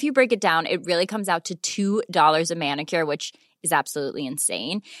box. And if you break it down, it really comes out to $2 a manicure, which is absolutely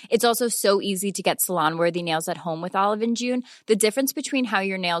insane. It's also so easy to get salon-worthy nails at home with Olive & June. The difference between how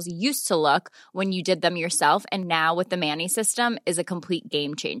your nails used to look when you did them yourself and now with the Mani system is a complete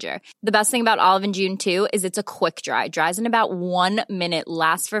game changer. The best thing about Olive & June, too, is it's a quick dry. Dries in about 1 minute,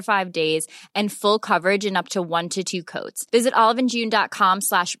 lasts for 5 days, and full coverage in up to 1 to 2 coats. Visit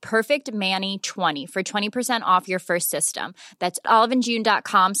oliveandjune.com/perfectmani20 for 20% off your first system. That's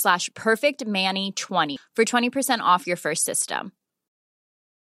oliveandjune.com/perfectmani20 for 20% off your first system.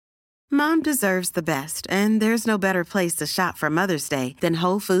 Mom deserves the best, and there's no better place to shop for Mother's Day than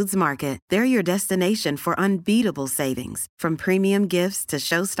Whole Foods Market. They're your destination for unbeatable savings, from premium gifts to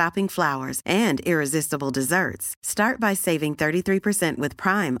show-stopping flowers and irresistible desserts. Start by saving 33% with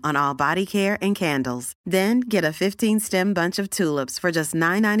Prime on all body care and candles. Then get a 15-stem bunch of tulips for just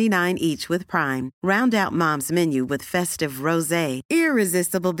 $9.99 each with Prime. Round out Mom's menu with festive rosé,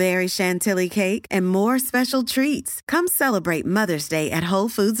 irresistible berry chantilly cake, and more special treats. Come celebrate Mother's Day at Whole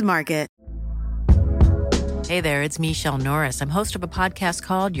Foods Market. Hey there, it's Michelle Norris. I'm host of a podcast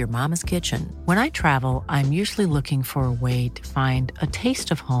called Your Mama's Kitchen. When I travel, I'm usually looking for a way to find a taste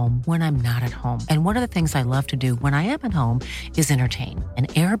of home when I'm not at home. And one of the things I love to do when I am at home is entertain. And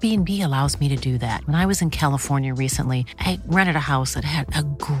Airbnb allows me to do that. When I was in California recently, I rented a house that had a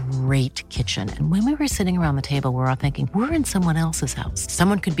great kitchen. And when we were sitting around the table, we were all thinking, we're in someone else's house.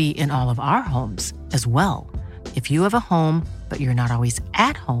 Someone could be in all of our homes as well. If you have a home, but you're not always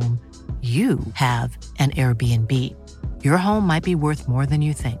at home, you have an Airbnb. Your home might be worth more than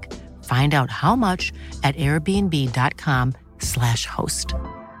you think. Find out how much at airbnb.com/host.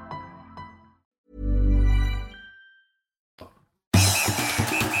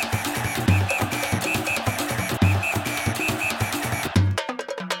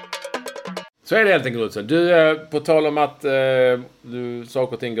 Så är det helt enkelt, Olsson. Du, på tal om att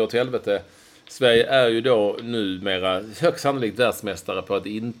saker och ting går till helvete. Sverige är ju då numera högst sannolikt världsmästare på att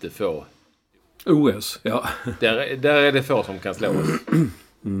inte få OS, ja. Där är det få som kan slå oss.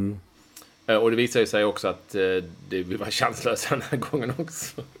 Och det visar ju sig också att det var chanslösa den här gången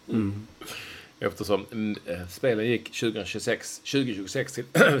också. Eftersom spelen gick 2026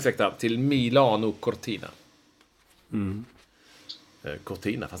 till Milano Cortina.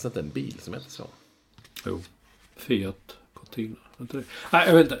 Cortina, fast inte en bil som heter så. Jo, Fiat Cortina. Nej,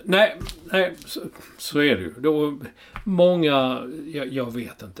 jag vet inte. Nej, så är det ju. Då, många, jag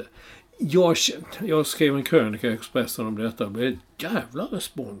vet inte. Jag skrev en krönika i Expressen om detta. Det blev en jävla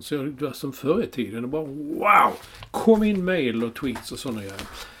respons. Det var som förr i tiden. Det bara wow! Kom in mail och tweets och sådana grejer.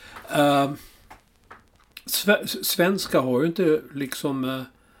 Svenskar har ju inte liksom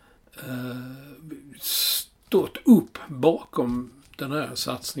stått upp bakom den här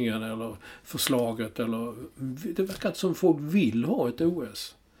satsningen eller förslaget. Eller, det verkar som folk vill ha ett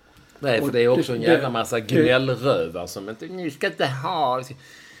OS. Nej, för det är också en jävla massa gnällrövar som inte, ni ska inte ha.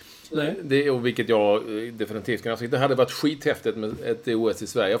 Nej. Det är, vilket jag definitivt kan säga. Det hade varit skithäftigt med ett OS i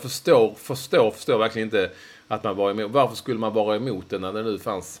Sverige. Jag förstår verkligen inte att man var emot. Varför skulle man vara emot det när det nu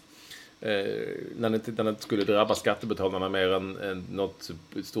fanns när det inte skulle drabba skattebetalarna mer än något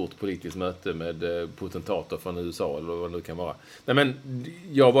stort politiskt möte med potentater från USA eller vad det nu kan vara. Nej, men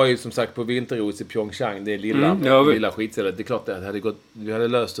jag var ju som sagt på vinter-OS i Pyeongchang, det lilla skitstället. Det är klart att vi hade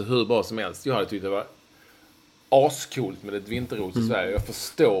löst det hur bra som helst. Jag hade tyckt det var ascoolt med ett vinter-OS i Sverige. Jag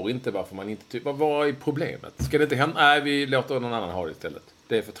förstår inte varför man inte vad är problemet? Ska det inte hända? Nej, vi låter någon annan ha det istället.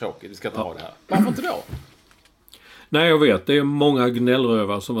 Det är för tråkigt, vi ska inte ha det här. Varför inte då? Nej, jag vet. Det är många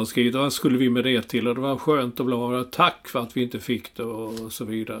gnällrövar som har skrivit. Vad skulle vi med det till? Och det var skönt att bli tack för att vi inte fick det och så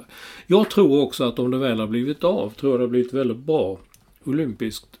vidare. Jag tror också att om det väl har blivit av, tror jag det har blivit väldigt bra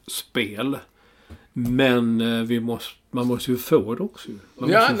olympiskt spel. Men man måste ju få det också.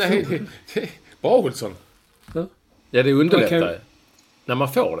 Bra, Olsson. Ja, det underlättar när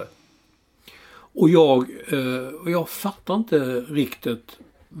man får det. Och jag fattar inte riktigt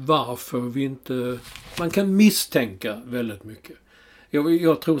varför vi inte... Man kan misstänka väldigt mycket.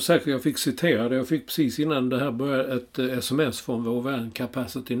 Jag tror säkert jag fick citera det. Jag fick precis innan det här började ett sms från vår vän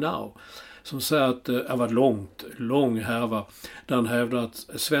Capacity Now. Som säger att det var lång härva. Där han hävdar att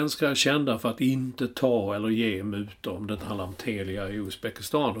svenskar är kända för att inte ta eller ge mutor om det handlar om Telia i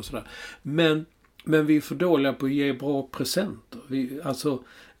Uzbekistan och sådär. Men vi är för dåliga på att ge bra presenter.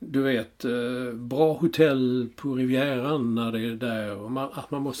 Du vet, bra hotell på Rivieran när det är där. Och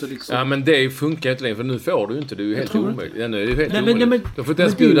att man måste liksom... Ja, men det funkar inte längre. För nu får du inte. Du är helt omöjligt. Ja, nu är det helt omöjligt. Du får inte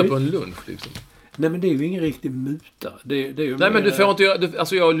ens bjuda på en lunch. Liksom. Nej, men det är ju ingen riktig muta. Det är ju nej, men du får inte göra...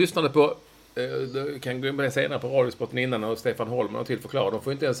 Alltså, jag lyssnade på... Du kan gå in på det senare på Radiosporten innan och Stefan Holm och till förklara. De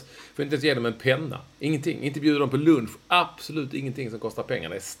får inte ens ge dem en penna. Ingenting. Inte bjuda dem på lunch. Absolut ingenting som kostar pengar.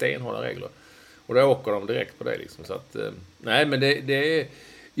 Det är stenhårda regler. Och då åker de direkt på det liksom. Så att... Nej, men det är...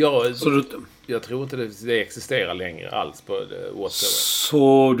 Jag tror inte det existerar längre alls på året.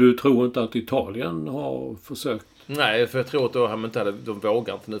 Så du tror inte att Italien har försökt? Nej, för jag tror att de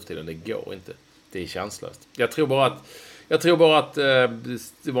vågar inte nu för tiden. Det går inte. Det är chanslöst. Jag tror bara att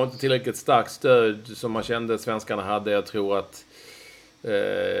det var inte tillräckligt starkt stöd som man kände svenskarna hade. Jag tror att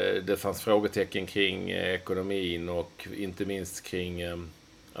det fanns frågetecken kring ekonomin och inte minst kring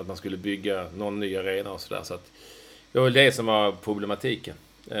att man skulle bygga någon ny arena och sådär. Så att det var det som var problematiken.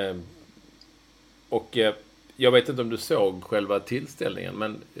 Och jag vet inte om du såg själva tillställningen,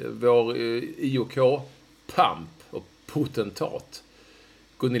 men vår IOK-pamp och potentat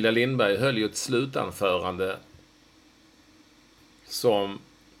Gunilla Lindberg höll ju ett slutanförande som,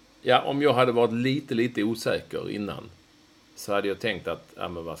 ja, om jag hade varit lite osäker innan så hade jag tänkt att, ja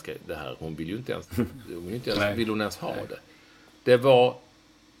men vad ska det här, hon vill ju inte ens, vill hon ens ha det. Det var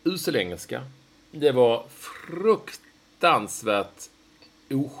usel engelska. Det var fruktansvärt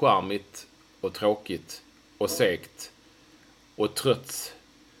ocharmigt och tråkigt och segt och trött.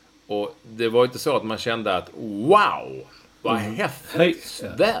 Och det var inte så att man kände att wow, vad häftigt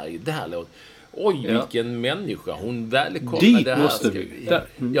Sverige det här låter. Oj, vilken människa. Hon välkomnade det här. Måste vi.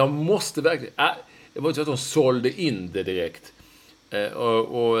 Jag måste verkligen. Det var inte så att hon sålde in det direkt.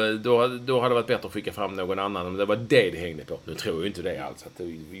 Och då hade det varit bättre att skicka fram någon annan. Men det var det hängde på. Nu tror jag inte det alls att det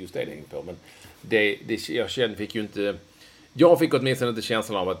var just det hängde på. Men jag fick åtminstone inte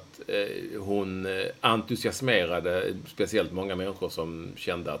känslan av att hon entusiasmerade speciellt många människor som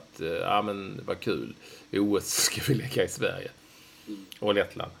kände att men vad kul. OS ska vi lägga i Sverige. Och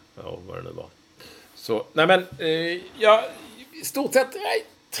Lettland. Ja, vad det nu var. Så, nej men, i stort sett,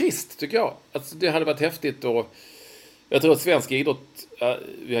 trist tycker jag. Alltså, det hade varit häftigt och jag tror att vi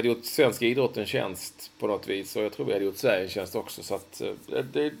hade gjort svensk idrott en tjänst på något vis och jag tror vi hade gjort Sverige en tjänst också. Så att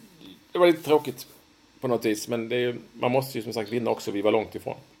det var lite tråkigt på något vis. Men man måste ju som sagt vinna också, vi var långt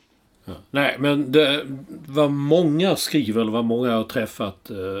ifrån. Ja. Nej, men det var många skriver, eller vad många har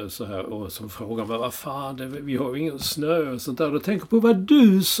träffat så här och som frågar vad fan, vi har ju ingen snö och sånt där. Och tänker på vad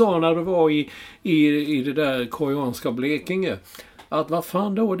du sa när du var i det där koreanska Blekinge. Att vad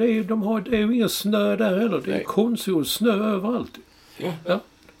fan då, det är ju ingen snö där heller. Det är konstgjord snö överallt. Ja.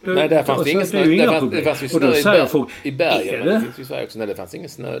 Nej, där fanns det ingen snö. Det fanns ju snö i bergen. Det finns ju Sverige också. Nej, det fanns ingen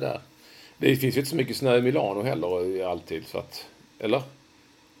snö där. Det finns ju inte så mycket snö i Milano heller alltid. Så att, eller?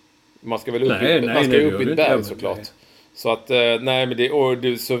 Man ska väl upp i ett berg såklart. Nej. Så att,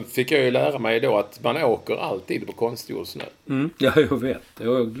 så fick jag ju lära mig då att man åker alltid på konstgjord snö. Ja, jag vet.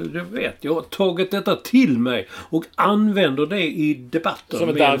 Jag har tagit detta till mig och använder det i debatten. Som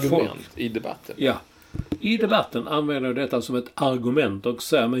ett argument i debatten? Ja. I debatten använder jag detta som ett argument och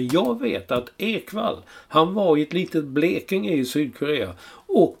säger, men jag vet att Ekvall, han var i ett litet Blekinge i Sydkorea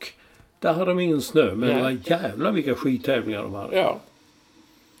och där hade de ingen snö, men det var jävla vilka skittävlingar de hade. Ja.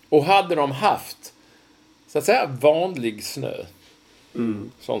 Och hade de haft så att säga vanlig snö,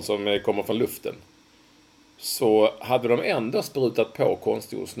 sånt som kommer från luften, så hade de ändå sprutat på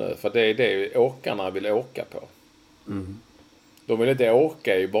konstgjord snö, för det är det åkarna vill åka på. De vill inte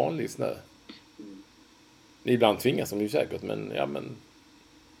åka i vanlig snö. Ibland tvingas de ju säkert, men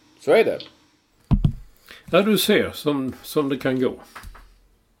så är det. Ja, du ser som det kan gå.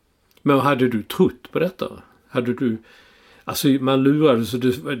 Men hade du trott på detta? Hade du... Alltså man lurade så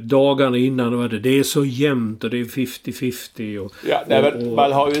dagarna innan var det är så jämnt och det är 50-50 och... Ja,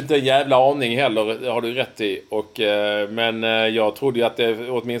 man har ju inte en jävla aning heller, det har du rätt i. Men jag trodde ju att det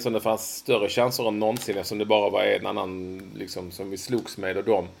åtminstone fanns större chanser än någonsin eftersom det bara var en annan liksom, som vi slogs med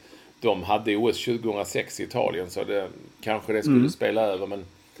och de hade OS 2006 i Italien så kanske det skulle spela över. Men...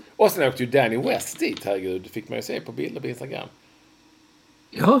 Och sen åkte ju Danny West dit, herregud. Det fick man ju se på bilder på Instagram.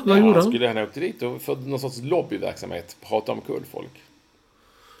 Ja, vad gjorde han? Skulle han åka dit och för någon sorts lobbyverksamhet prata om kullfolk.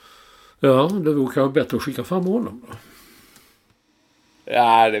 Ja, det vore kanske bättre att skicka fram honom då.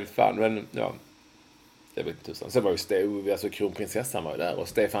 Ja, det är fan, men ja. Det vet inte tusan. Sen var ju kronprinsessan var ju där och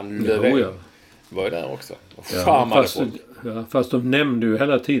Stefan Löfven var ju där också. Fast de nämnde ju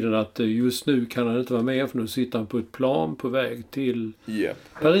hela tiden att just nu kan han inte vara med för nu sitter han på ett plan på väg till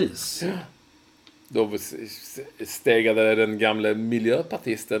Paris. Ja. Då stegade den gamla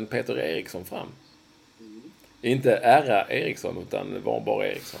miljöpartisten Peter Eriksson fram. Inte R.A. Eriksson utan var bara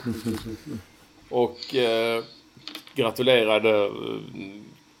Eriksson. Och gratulerade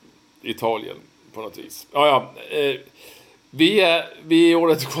Italien på något vis. Vi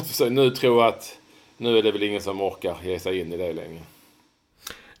gjorde ett kort försök. Nu tror jag att nu är det väl ingen som orkar ge sig in i det längre.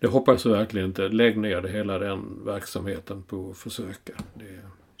 Det hoppas jag verkligen inte. Lägg ner det hela den verksamheten på försöka. Det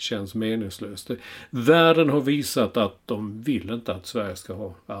känns meningslöst. Världen har visat att de vill inte att Sverige ska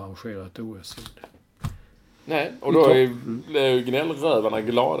ha arrangerat OS. Nej, och då är gnällrövarna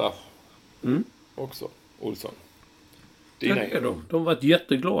glada också, Olsson. Det är de. De har varit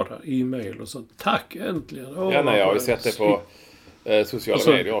jätteglada i mejl och sånt. Tack, äntligen. Jag har ju sett det på sociala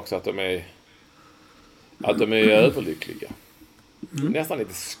medier också att de är överlyckliga. Nästan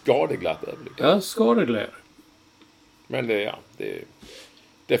lite skadeglatt överlyckliga. Ja, skadeglädje. Men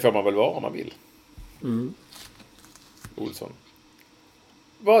det får man väl vara om man vill. Olsson.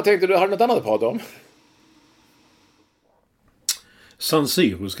 Vad tänkte du? Har du något annat att prata om? San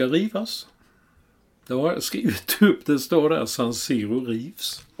Siro ska rivas. Det har jag skrivit upp. Det står där San Siro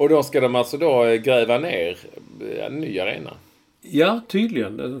rivs. Och då ska de alltså då gräva ner en ny arena? Ja,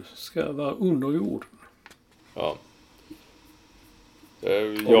 tydligen. Det ska vara under jorden. Ja.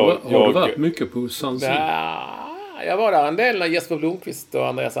 Har du varit mycket på San Siro? Jag var där en del när Jesper Blomqvist och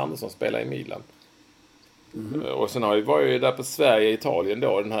Andreas Andersson spelade i Milan. Och sen var jag ju där på Sverige-Italien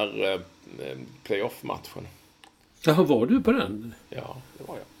då, den här playoff-matchen. Jaha, var du på den? Ja, det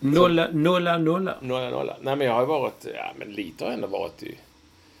var jag. 0-0. Nej, men jag har varit, men lite har jag ändå varit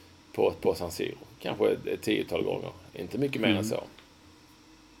på San Siro. Kanske ett 10-tal gånger. Inte mycket mer än så.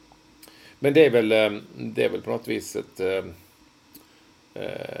 Men det är väl på något vis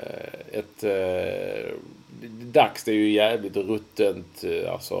dags, det är ju jävligt ruttent,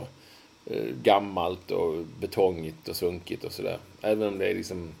 alltså gammalt och betongigt och sunkigt och sådär. Även om det är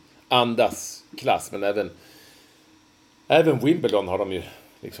liksom andas klass, men även Wimbledon har de ju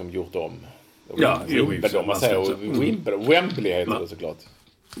liksom gjort om. Ja, Wimbledon, man säger Wembley heter det såklart.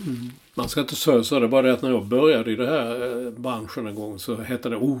 Man ska inte säga det, bara det att när jag började i det här branschen en gång så hette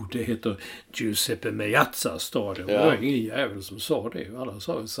det heter Giuseppe Meazza stadion. Ja. Det var ingen jävel som sa det. Alla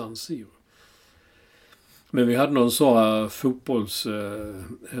sa San Siro. Men vi hade någon sån fotbolls...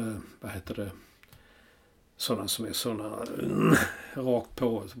 vad heter det? Sådana som är sådana rakt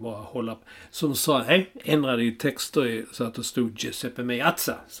på, bara hålla... Som sa, ändrade i texter så att det stod Giuseppe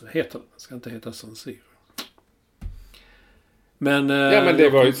Meazza. Så heter det. Det ska inte heta San Siro. Men... men det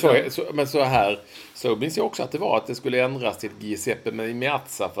var ju så här... Så minns jag också att det var att det skulle ändras till Giuseppe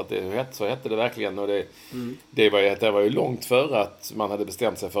Meazza, för att så hette det verkligen. Och det var ju långt före att man hade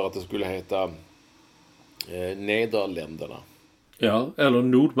bestämt sig för att det skulle heta Nederländerna. Ja, eller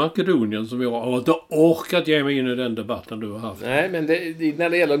Nordmakedonien som jag har inte orkat ge mig in i den debatten du har haft. Nej, men när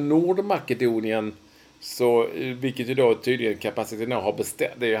det gäller Nordmakedonien så, vilket ju då tydligen Capacity Now har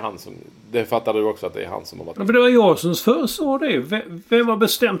bestämt, det är han som, det fattade du också att det är han som har varit. Ja, men det var jag som sa det. Vem har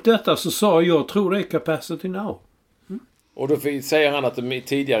bestämt detta? Så sa jag tror det är Capacity Now. Och då säger han att det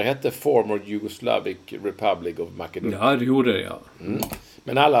tidigare hette Former Yugoslavic Republic of Macedonia. Ja, det gjorde det, ja.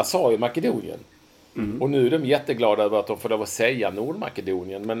 Men alla sa ju Makedonien. Och nu är de jätteglada över att de får lov att säga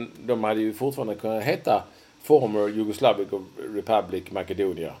Nordmakedonien. Men de hade ju fortfarande kunnat heta Former Yugoslavic Republic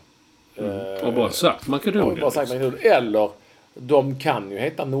Macedonia. Och bara sagt Makedonien. Eller de kan ju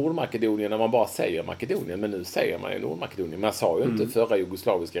heta Nordmakedonien när man bara säger Makedonien. Men nu säger man ju Nordmakedonien. Man sa ju inte förra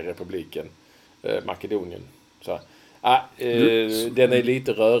jugoslaviska republiken Makedonien. Så, den är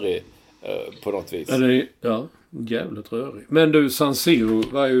lite rörig på något vis. Ja, jävligt rörig. Men du, San Siro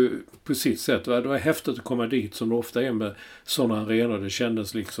var ju på sitt sätt, det var häftigt att komma dit som det ofta är med sådana arenor. Det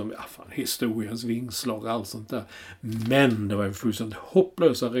kändes liksom, historiens vingslag och allt sånt där. Men det var ju fullständigt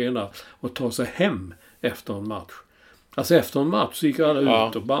hopplös arena att ta sig hem efter en match. Alltså efter en match så gick alla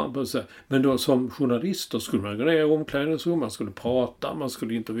ut och bara så. Men då som journalister skulle man gå ner i omklädningsrum, man skulle prata, man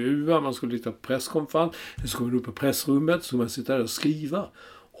skulle intervjua, man skulle lite presskonferens, så skulle man upp på pressrummet, så skulle man sitta där och skriva.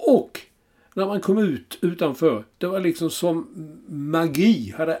 Och när man kom ut utanför, det var liksom som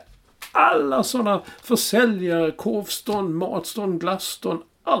magi. Hade alla sådana försäljare, korvstånd, matstånd, glasstånd,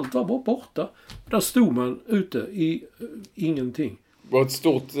 allt var bara borta. Där stod man ute i ingenting. Det var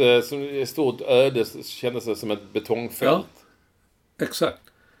ett stort öde, kändes det som ett betongfält. Ja, exakt.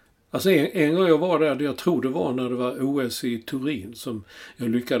 Alltså en gång jag var där, jag tror det var när det var OS i Turin, som jag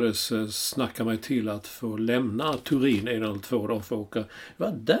lyckades snacka mig till att få lämna Turin 1 eller 2 dagar för att åka. Det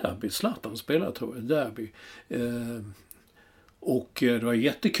var derby, Zlatan spelade tror jag, derby. Och det var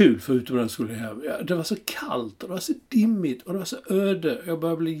jättekul förutom när jag skulle hem. Det var så kallt och det var så dimmigt och det var så öde. Jag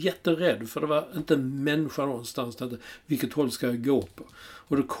började bli jätterädd för det var inte en människa någonstans. Vilket håll ska jag gå på?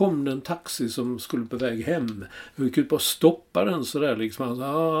 Och då kom det en taxi som skulle på väg hem. Jag gick ut bara stoppa den sådär liksom. Han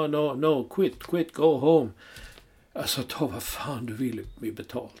sa, no, quit, go home. Jag sa, ta vad fan du vill bli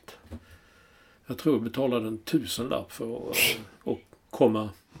betalt. Jag tror jag betalade en 1000-lapp för att komma.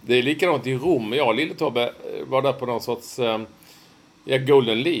 Det är likadant i Rom. Jag och Lille-Tobbe var där på någon sorts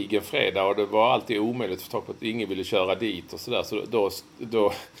Golden League en fredag. Och det var alltid omöjligt för att ingen ville köra dit och sådär. Så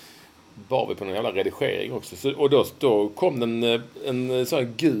då var vi på någon jävla redigering också. Och då kom en sån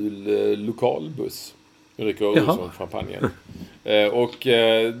här gul lokalbuss. Ulrika Olsson från Champagne. Och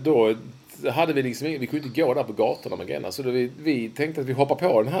då hade vi liksom, vi kunde inte gå där på gatorna med grejerna. Så vi tänkte att vi hoppar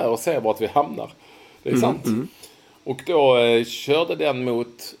på den här och ser vart vi hamnar. Det är sant. Och då körde den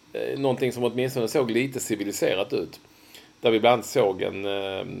mot någonting som åtminstone såg lite civiliserat ut. Där vi bland annat såg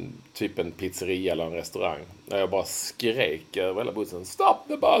typ en pizzeria eller en restaurang. Där jag bara skrek över hela bussen. Stop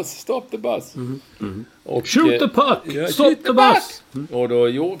the bus! Och, shoot the puck! Stop the bus! Och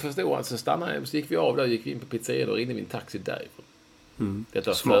då förstod han, så stannade jag. Så gick vi av där, gick vi in på pizzeria och ringde vi en taxi därifrån.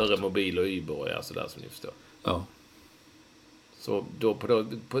 Detta Smart. före mobil och Uber och så där som ni förstår. Ja. Så då,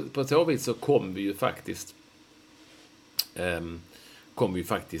 på så vis så kom vi ju faktiskt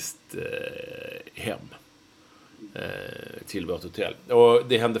hem till vårt hotell. Och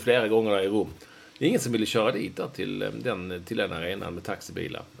det hände flera gånger där i Rom. Det är ingen som ville köra dit där till den arenan med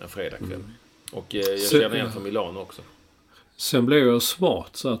taxibilar en fredagkväll. Och jag känner en från Milano också. Sen blev jag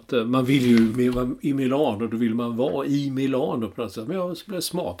smart så att man vill ju vara i Milano, då vill man vara i Milano på något sätt. Men jag blev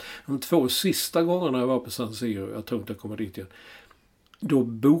smart. De 2 sista gångerna jag var på San Siro, jag tror inte jag kommer dit igen. Då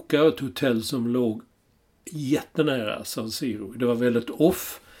bokade jag ett hotell som låg jättenära San Siro. Det var väldigt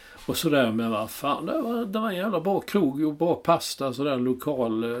off och sådär, men vad fan, det var en jävla bra krog och bra pasta, sådär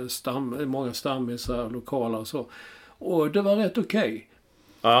lokal många stammisar, lokala och så. Och det var rätt okej.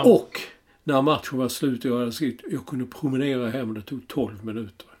 Ja. Och när matchen var slut och jag kunde promenera hem, det tog 12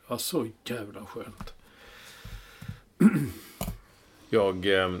 minuter. Det var så jävla skönt. Jag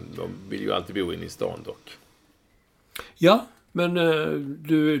vill ju alltid bo inne i stan dock. Ja, men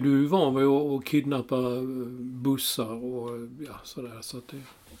du är van vid att kidnappa bussar och sådär. Så att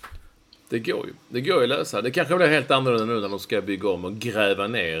Det går ju att lösa. Det kanske blir helt annorlunda nu när de ska bygga om och gräva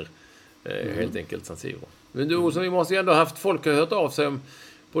ner helt enkelt San Siro. Men du Olsson, vi måste ju ändå ha haft folk har hört av sig om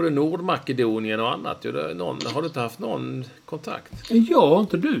både Nordmakedonien och annat. Har du inte haft någon kontakt? Ja,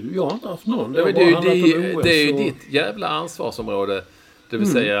 inte du. Jag har inte haft någon. Det är ju ditt jävla ansvarsområde. Det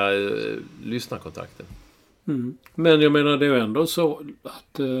vill säga lyssnarkontakten. Men jag menar, det är ändå så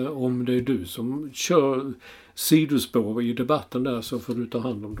att om det är du som kör sidospår i debatten där, så får du ta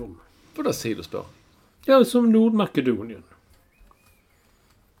hand om dem. Vadå sidospår? Ja, som Nordmakedonien.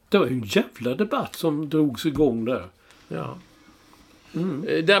 Det var ju en jävla debatt som drogs igång där. Ja.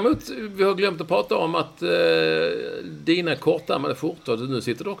 Däremot, vi har glömt att prata om att dina kortärmade skjortor, nu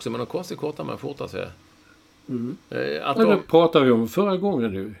sitter du också med någon konstig kortärmade skjorta, säger jag. Det pratade vi om förra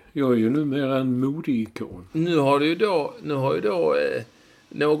gången nu. Jag är ju numera en modeikon. Nu har ju då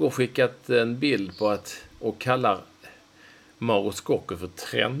någon skickat en bild på och kallar Mauro Scocco för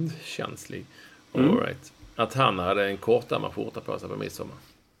trendkänslig. All right. Att han hade en kortärmad skjorta på sig på midsommar.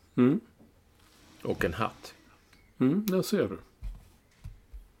 Och en hatt. Där ser du.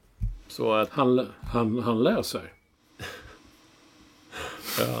 Så att han lär sig.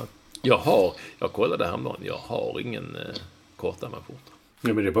 Ja. Jag kollade häromdagen. Jag har ingen kortärmad skjorta.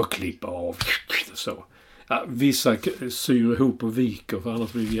 Ja, men det är bara att klippa av. Så. Ja, vissa syr ihop och viker, för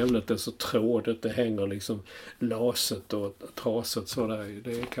annars blir det jävligt. Det är så trådigt. Det hänger liksom laset och trasigt sådär.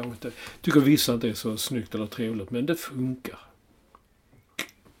 Det är kanske inte... Tycker vissa inte är så snyggt eller trevligt. Men det funkar.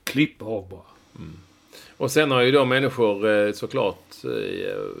 Klippa av bara. Och sen har ju då människor såklart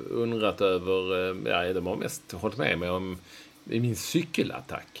undrat över... de har mest hållit med mig om min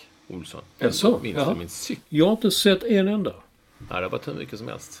cykelattack, Olsson. Min cykel. Jag har inte sett en enda. Ja, det har varit hur mycket som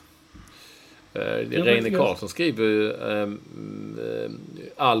helst. Reine Karlsson skriver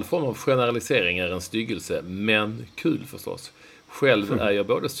all form av generalisering är en styggelse, men kul förstås. Själv är jag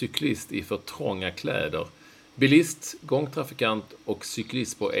både cyklist i för trånga kläder, bilist, gångtrafikant och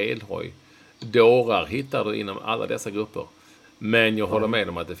cyklist på elhoj. Dårar hittar du inom alla dessa grupper. Men jag håller med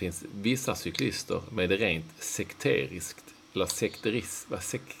om att det finns vissa cyklister med det rent sekteriskt eller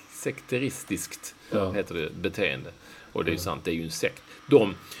sekteristiskt heter det, beteende. Och det är ju sant, det är ju en sekt.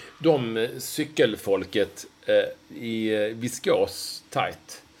 De cykelfolket i Viskos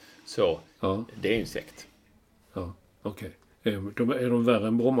tight, så det är ju en sekt. Ja, okej. Är de värre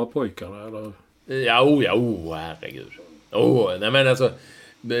än Brommapojkarna, eller? Herregud. Nej men alltså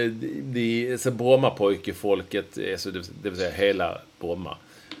så Brommapojkefolket, alltså, det vill säga hela Bromma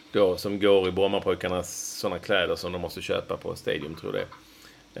då, som går i Brommapojkarnas sådana kläder som de måste köpa på Stadium, tror det.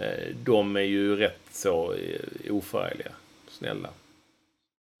 De är ju rätt så oförargliga, snälla.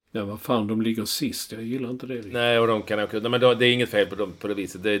 Ja, vad fan, de ligger sist. Jag gillar inte det riktigt. Nej, och de kan åka ut. Men det är inget fel på dem på det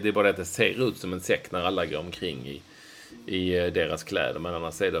viset. Det är bara att det ser ut som en sekt när alla går omkring i deras kläder. Men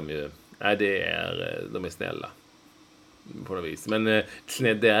annars är de ju... Nej, de är snälla. På något vis. Men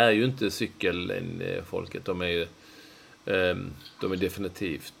det är ju inte cykelfolket. De är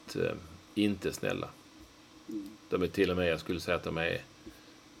definitivt inte snälla. De är till och med, jag skulle säga att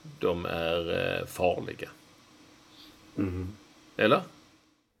de är farliga. Eller?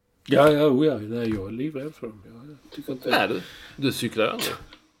 Ja. Nej, jag är livrädd för dem. Jag tycker inte... Nej, du cyklar aldrig.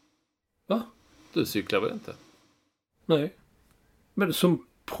 Va? Du cyklar väl inte? Nej. Men som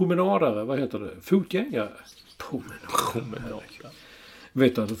promenadare, vad heter det? Fotgängare? Promenadare.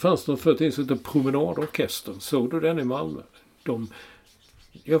 Vet du att det fanns någon för att det heter Promenadorkestern? Såg du den i Malmö?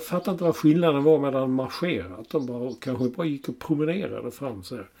 Jag fattar inte vad skillnaden var mellan marschera. Att de kanske bara gick och promenerade fram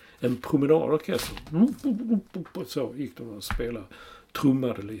så här. En promenadorkester. Så gick de och spelade.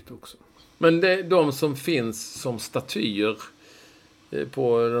 Trummade lite också. Men de som finns som statyer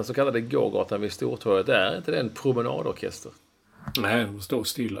på den så kallade gågatan vid Stortorget, är inte det en promenadorkester? Nej, de står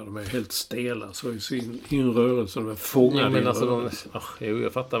stilla. De är helt stela. Så i sin rörelse. De är fångade. Ja, men alltså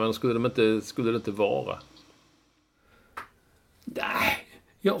jag fattar, men skulle det inte vara? Nej.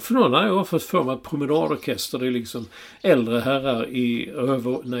 Ja, för någon har jag fått för mig att promenadorkester, det är liksom äldre herrar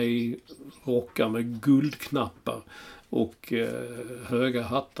i rockar med guldknappar och höga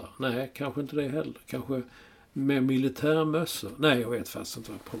hattar. Nej, kanske inte det heller. Kanske med militärmössor. Nej, jag vet fast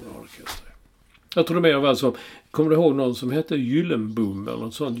inte vad promenadorkester är. Jag tror det mer var som, kommer du ihåg någon som hette Gyllenboom eller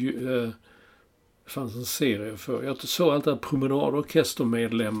något sånt? Det fanns en serie för. Jag såg alltid att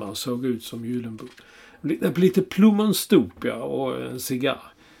promenadorkestermedlemmar såg ut som Gyllenboom. Lite plommonstop, och en cigarr.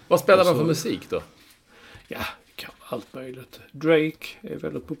 Vad spelar de för musik då? Ja, kan allt möjligt. Drake är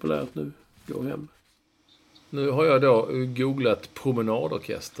väldigt populärt nu. Gå hem. Nu har jag då googlat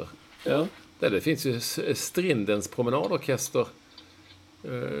promenadorkester. Ja. Det finns ju Strindens promenadorkester.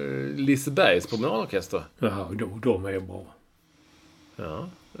 Lisebergs promenadorkester. Ja, de är bra. Ja,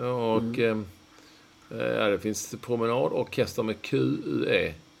 och det finns promenadorkester med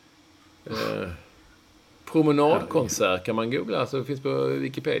QUE. Promenadkonsert kan man googla, så det finns på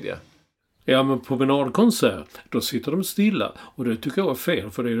Wikipedia. Ja, men promenadkonsert, då sitter de stilla. Och det tycker jag är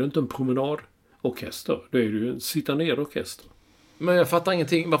fel, för det är ju inte en promenadorkester. Det är ju en sitta-ner-orkester. Men jag fattar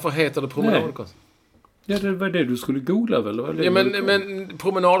ingenting. Varför heter det promenadkonsert? Ja, det var det du skulle googla väl? Eller? Ja, men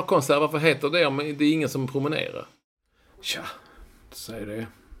promenadkonsert, varför heter det om det är ingen som promenerar? Tja, säg det.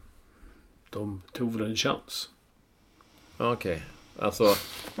 De tog väl en chans. Okej. Alltså,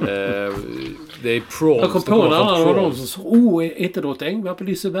 det är proms. Jag kom på en annan av dem som sa, inte då Engvall på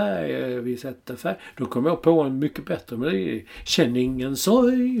Liseberg, vi sätter färg. Då kom jag på en mycket bättre, men det är Känn ingen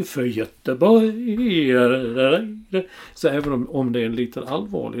sorg för Göteborg. Så även om det är en liten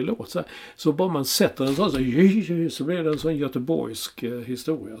allvarlig låt, så bara man sätter den så blir det en sån göteborgsk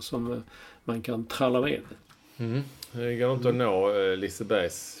historia som man kan tralla med. Det går inte att nå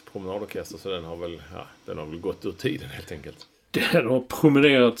Lisebergs promenadorkester, så den har väl gått ur tiden helt enkelt. Den har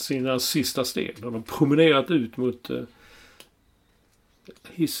promenerat sina sista steg. Den har promenerat ut mot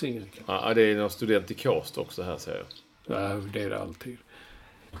Hisingen. Ja, det är någon student i Kast också här, säger jag. Ja, det är det alltid.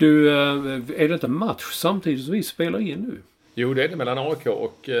 Du, är det inte match samtidigt som vi spelar in nu? Jo, det är det mellan AIK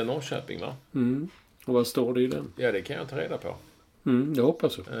och Norrköping, va? Och vad står det i den? Ja, det kan jag ta reda på. Jag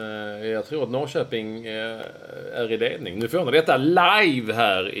hoppas så. Jag tror att Norrköping är i ledning. Nu får ni detta live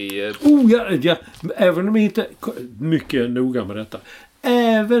här i... Ja. Även om ni inte... Mycket noga med detta.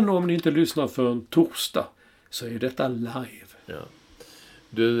 Även om ni inte lyssnar för en torsdag, så är detta live. Ja.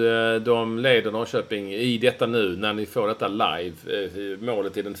 De leder Norrköping i detta nu, när ni får detta live.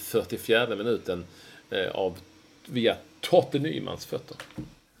 Målet i den 44:e minuten via Totte Nymans fötter.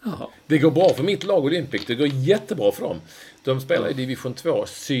 Jaha. Det går bra för mitt lag Olympic. Det går jättebra för dem. De spelar i division 2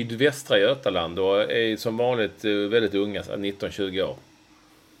 sydvästra Götaland och är som vanligt väldigt unga, 19-20 år.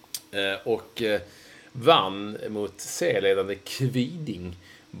 Och vann mot C-ledande Kviding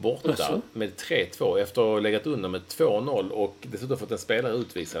borta med 3-2 efter att ha legat under med 2-0 och dessutom fått en spelare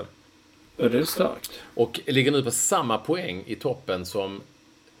utvisad. Ja, det är starkt. Och ligger nu på samma poäng i toppen som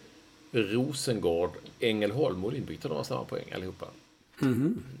Rosengård, Ängelholm och Olympic. De har samma poäng allihopa.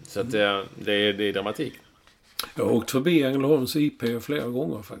 Så att det är dramatik. Jag har åkt förbi Ängelholms IP flera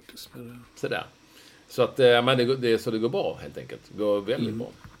gånger faktiskt. Sådär. Så att men det går bra helt enkelt. Det går väldigt bra.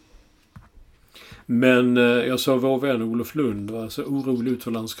 Men jag sa vår vän Olof Lund var så orolig ut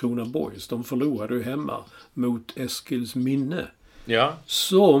för Landskrona Boys. De förlorade ju hemma mot Eskilsminne. Ja.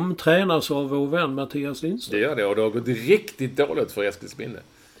 Som tränas av vår vän Mattias Lindström. Det gör det, och det har gått riktigt dåligt för Eskilsminne.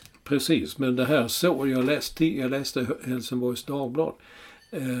 Precis, men det här jag läste Helsingborgs Dagblad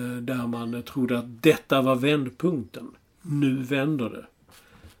där man trodde att detta var vändpunkten. Nu vänder det.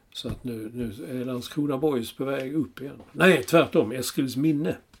 Så att nu är Landskrona Boys på väg upp igen. Nej, tvärtom,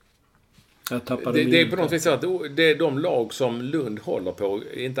 Eskilsminne. Jag tappade det är på något vis så att det är de lag som Lund håller på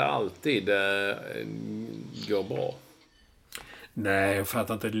inte alltid går bra. Nej, jag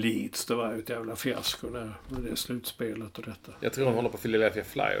fattar inte Leeds. Det var ett jävla fiasko med det slutspelet och detta. Jag tror de håller på Philadelphia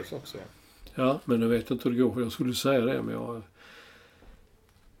Flyers också. Ja, men jag vet inte hur det går. Jag skulle säga det, men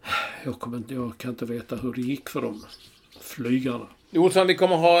jag kan inte veta hur det gick för dem. Flygarna. Olsson, vi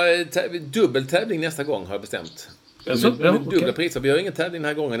kommer ha dubbeltävling nästa gång, har jag bestämt. Dubbla priser. Vi har ingen tävling den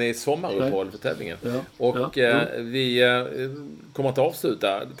här gången i sommaruppehåll för tävlingen. Vi kommer att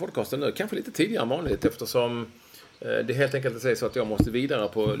avsluta podcasten nu. Kanske lite tidigare än vanligt eftersom Det är helt enkelt att säga så att jag måste vidare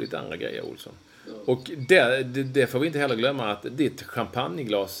på lite andra grejer, Olsson. Och det får vi inte heller glömma att ditt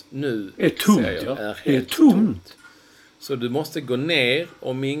champagneglas nu är tomt. Är helt tomt. Så du måste gå ner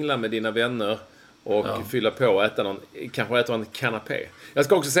och mingla med dina vänner och fylla på och kanske äta en kanapé. Jag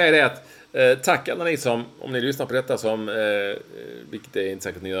ska också säga det att tack alla ni som, om ni lyssnar på detta som, vilket är inte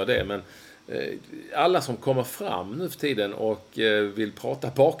säkert att ni gör det, men alla som kommer fram nu för tiden och vill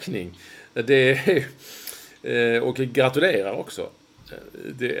prata bakning. Och gratulerar också.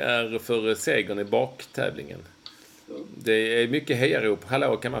 Det är för segern i baktävlingen. Det är mycket hejarop.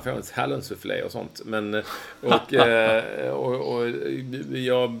 Hallå, kan man få en hallonsufflé och sånt. Men, och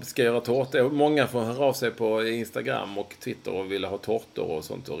jag ska göra tårtor. Många får höra av sig på Instagram och Twitter och vill ha tårtor och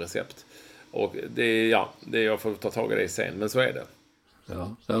sånt och recept. Och jag får ta tag i det sen. Men så är det.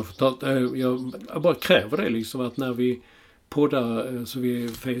 Ja, jag bara kräver det liksom att när vi poddar så vi är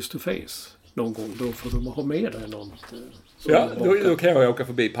face to face någon gång, då får de ha med dig något. Ja, då kan jag åka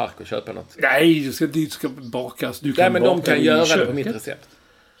förbi park och köpa något. Nej, du ska bakas. Nej, men de kan göra det på mitt recept.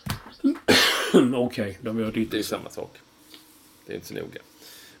 Okej, de gör det. Det är samma sak. Det är inte så noga.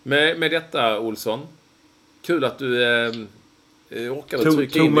 Med detta, Olsson. Kul att du orkade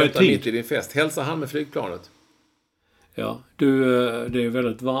trycka in detta mitt i din fest. Hälsa han med flygplanet. Ja, det är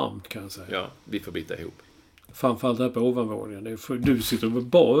väldigt varmt kan jag säga. Ja, vi får bita ihop. Framförallt här på ovanvåningen. Du sitter med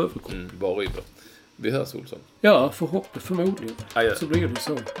bara överkropp. Bara över. Vi hörs, Olsson. Ja, förmodligen. Adjö. Så blir det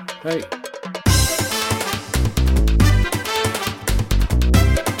så. Hej.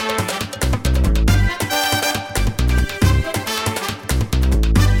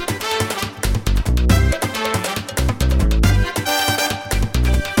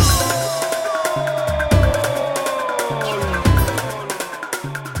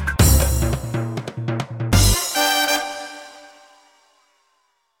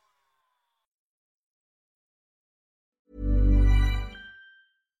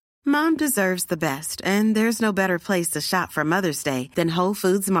 Mom deserves the best, and there's no better place to shop for Mother's Day than Whole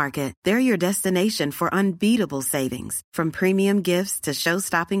Foods Market. They're your destination for unbeatable savings, from premium gifts to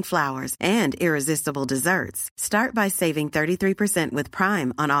show-stopping flowers and irresistible desserts. Start by saving 33% with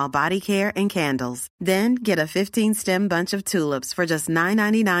Prime on all body care and candles. Then get a 15-stem bunch of tulips for just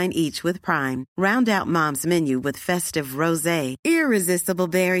 $9.99 each with Prime. Round out Mom's menu with festive rosé, irresistible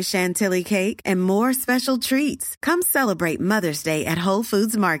berry chantilly cake, and more special treats. Come celebrate Mother's Day at Whole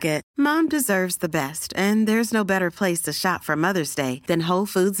Foods Market. Mom deserves the best, and there's no better place to shop for Mother's Day than Whole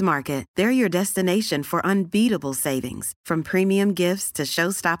Foods Market. They're your destination for unbeatable savings, from premium gifts to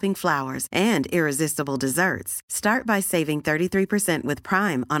show-stopping flowers and irresistible desserts. Start by saving 33% with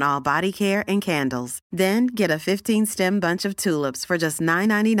Prime on all body care and candles. Then get a 15-stem bunch of tulips for just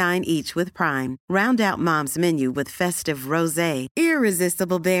 $9.99 each with Prime. Round out Mom's menu with festive rosé,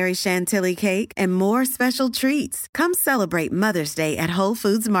 irresistible berry chantilly cake, and more special treats. Come celebrate Mother's Day at Whole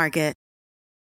Foods Market.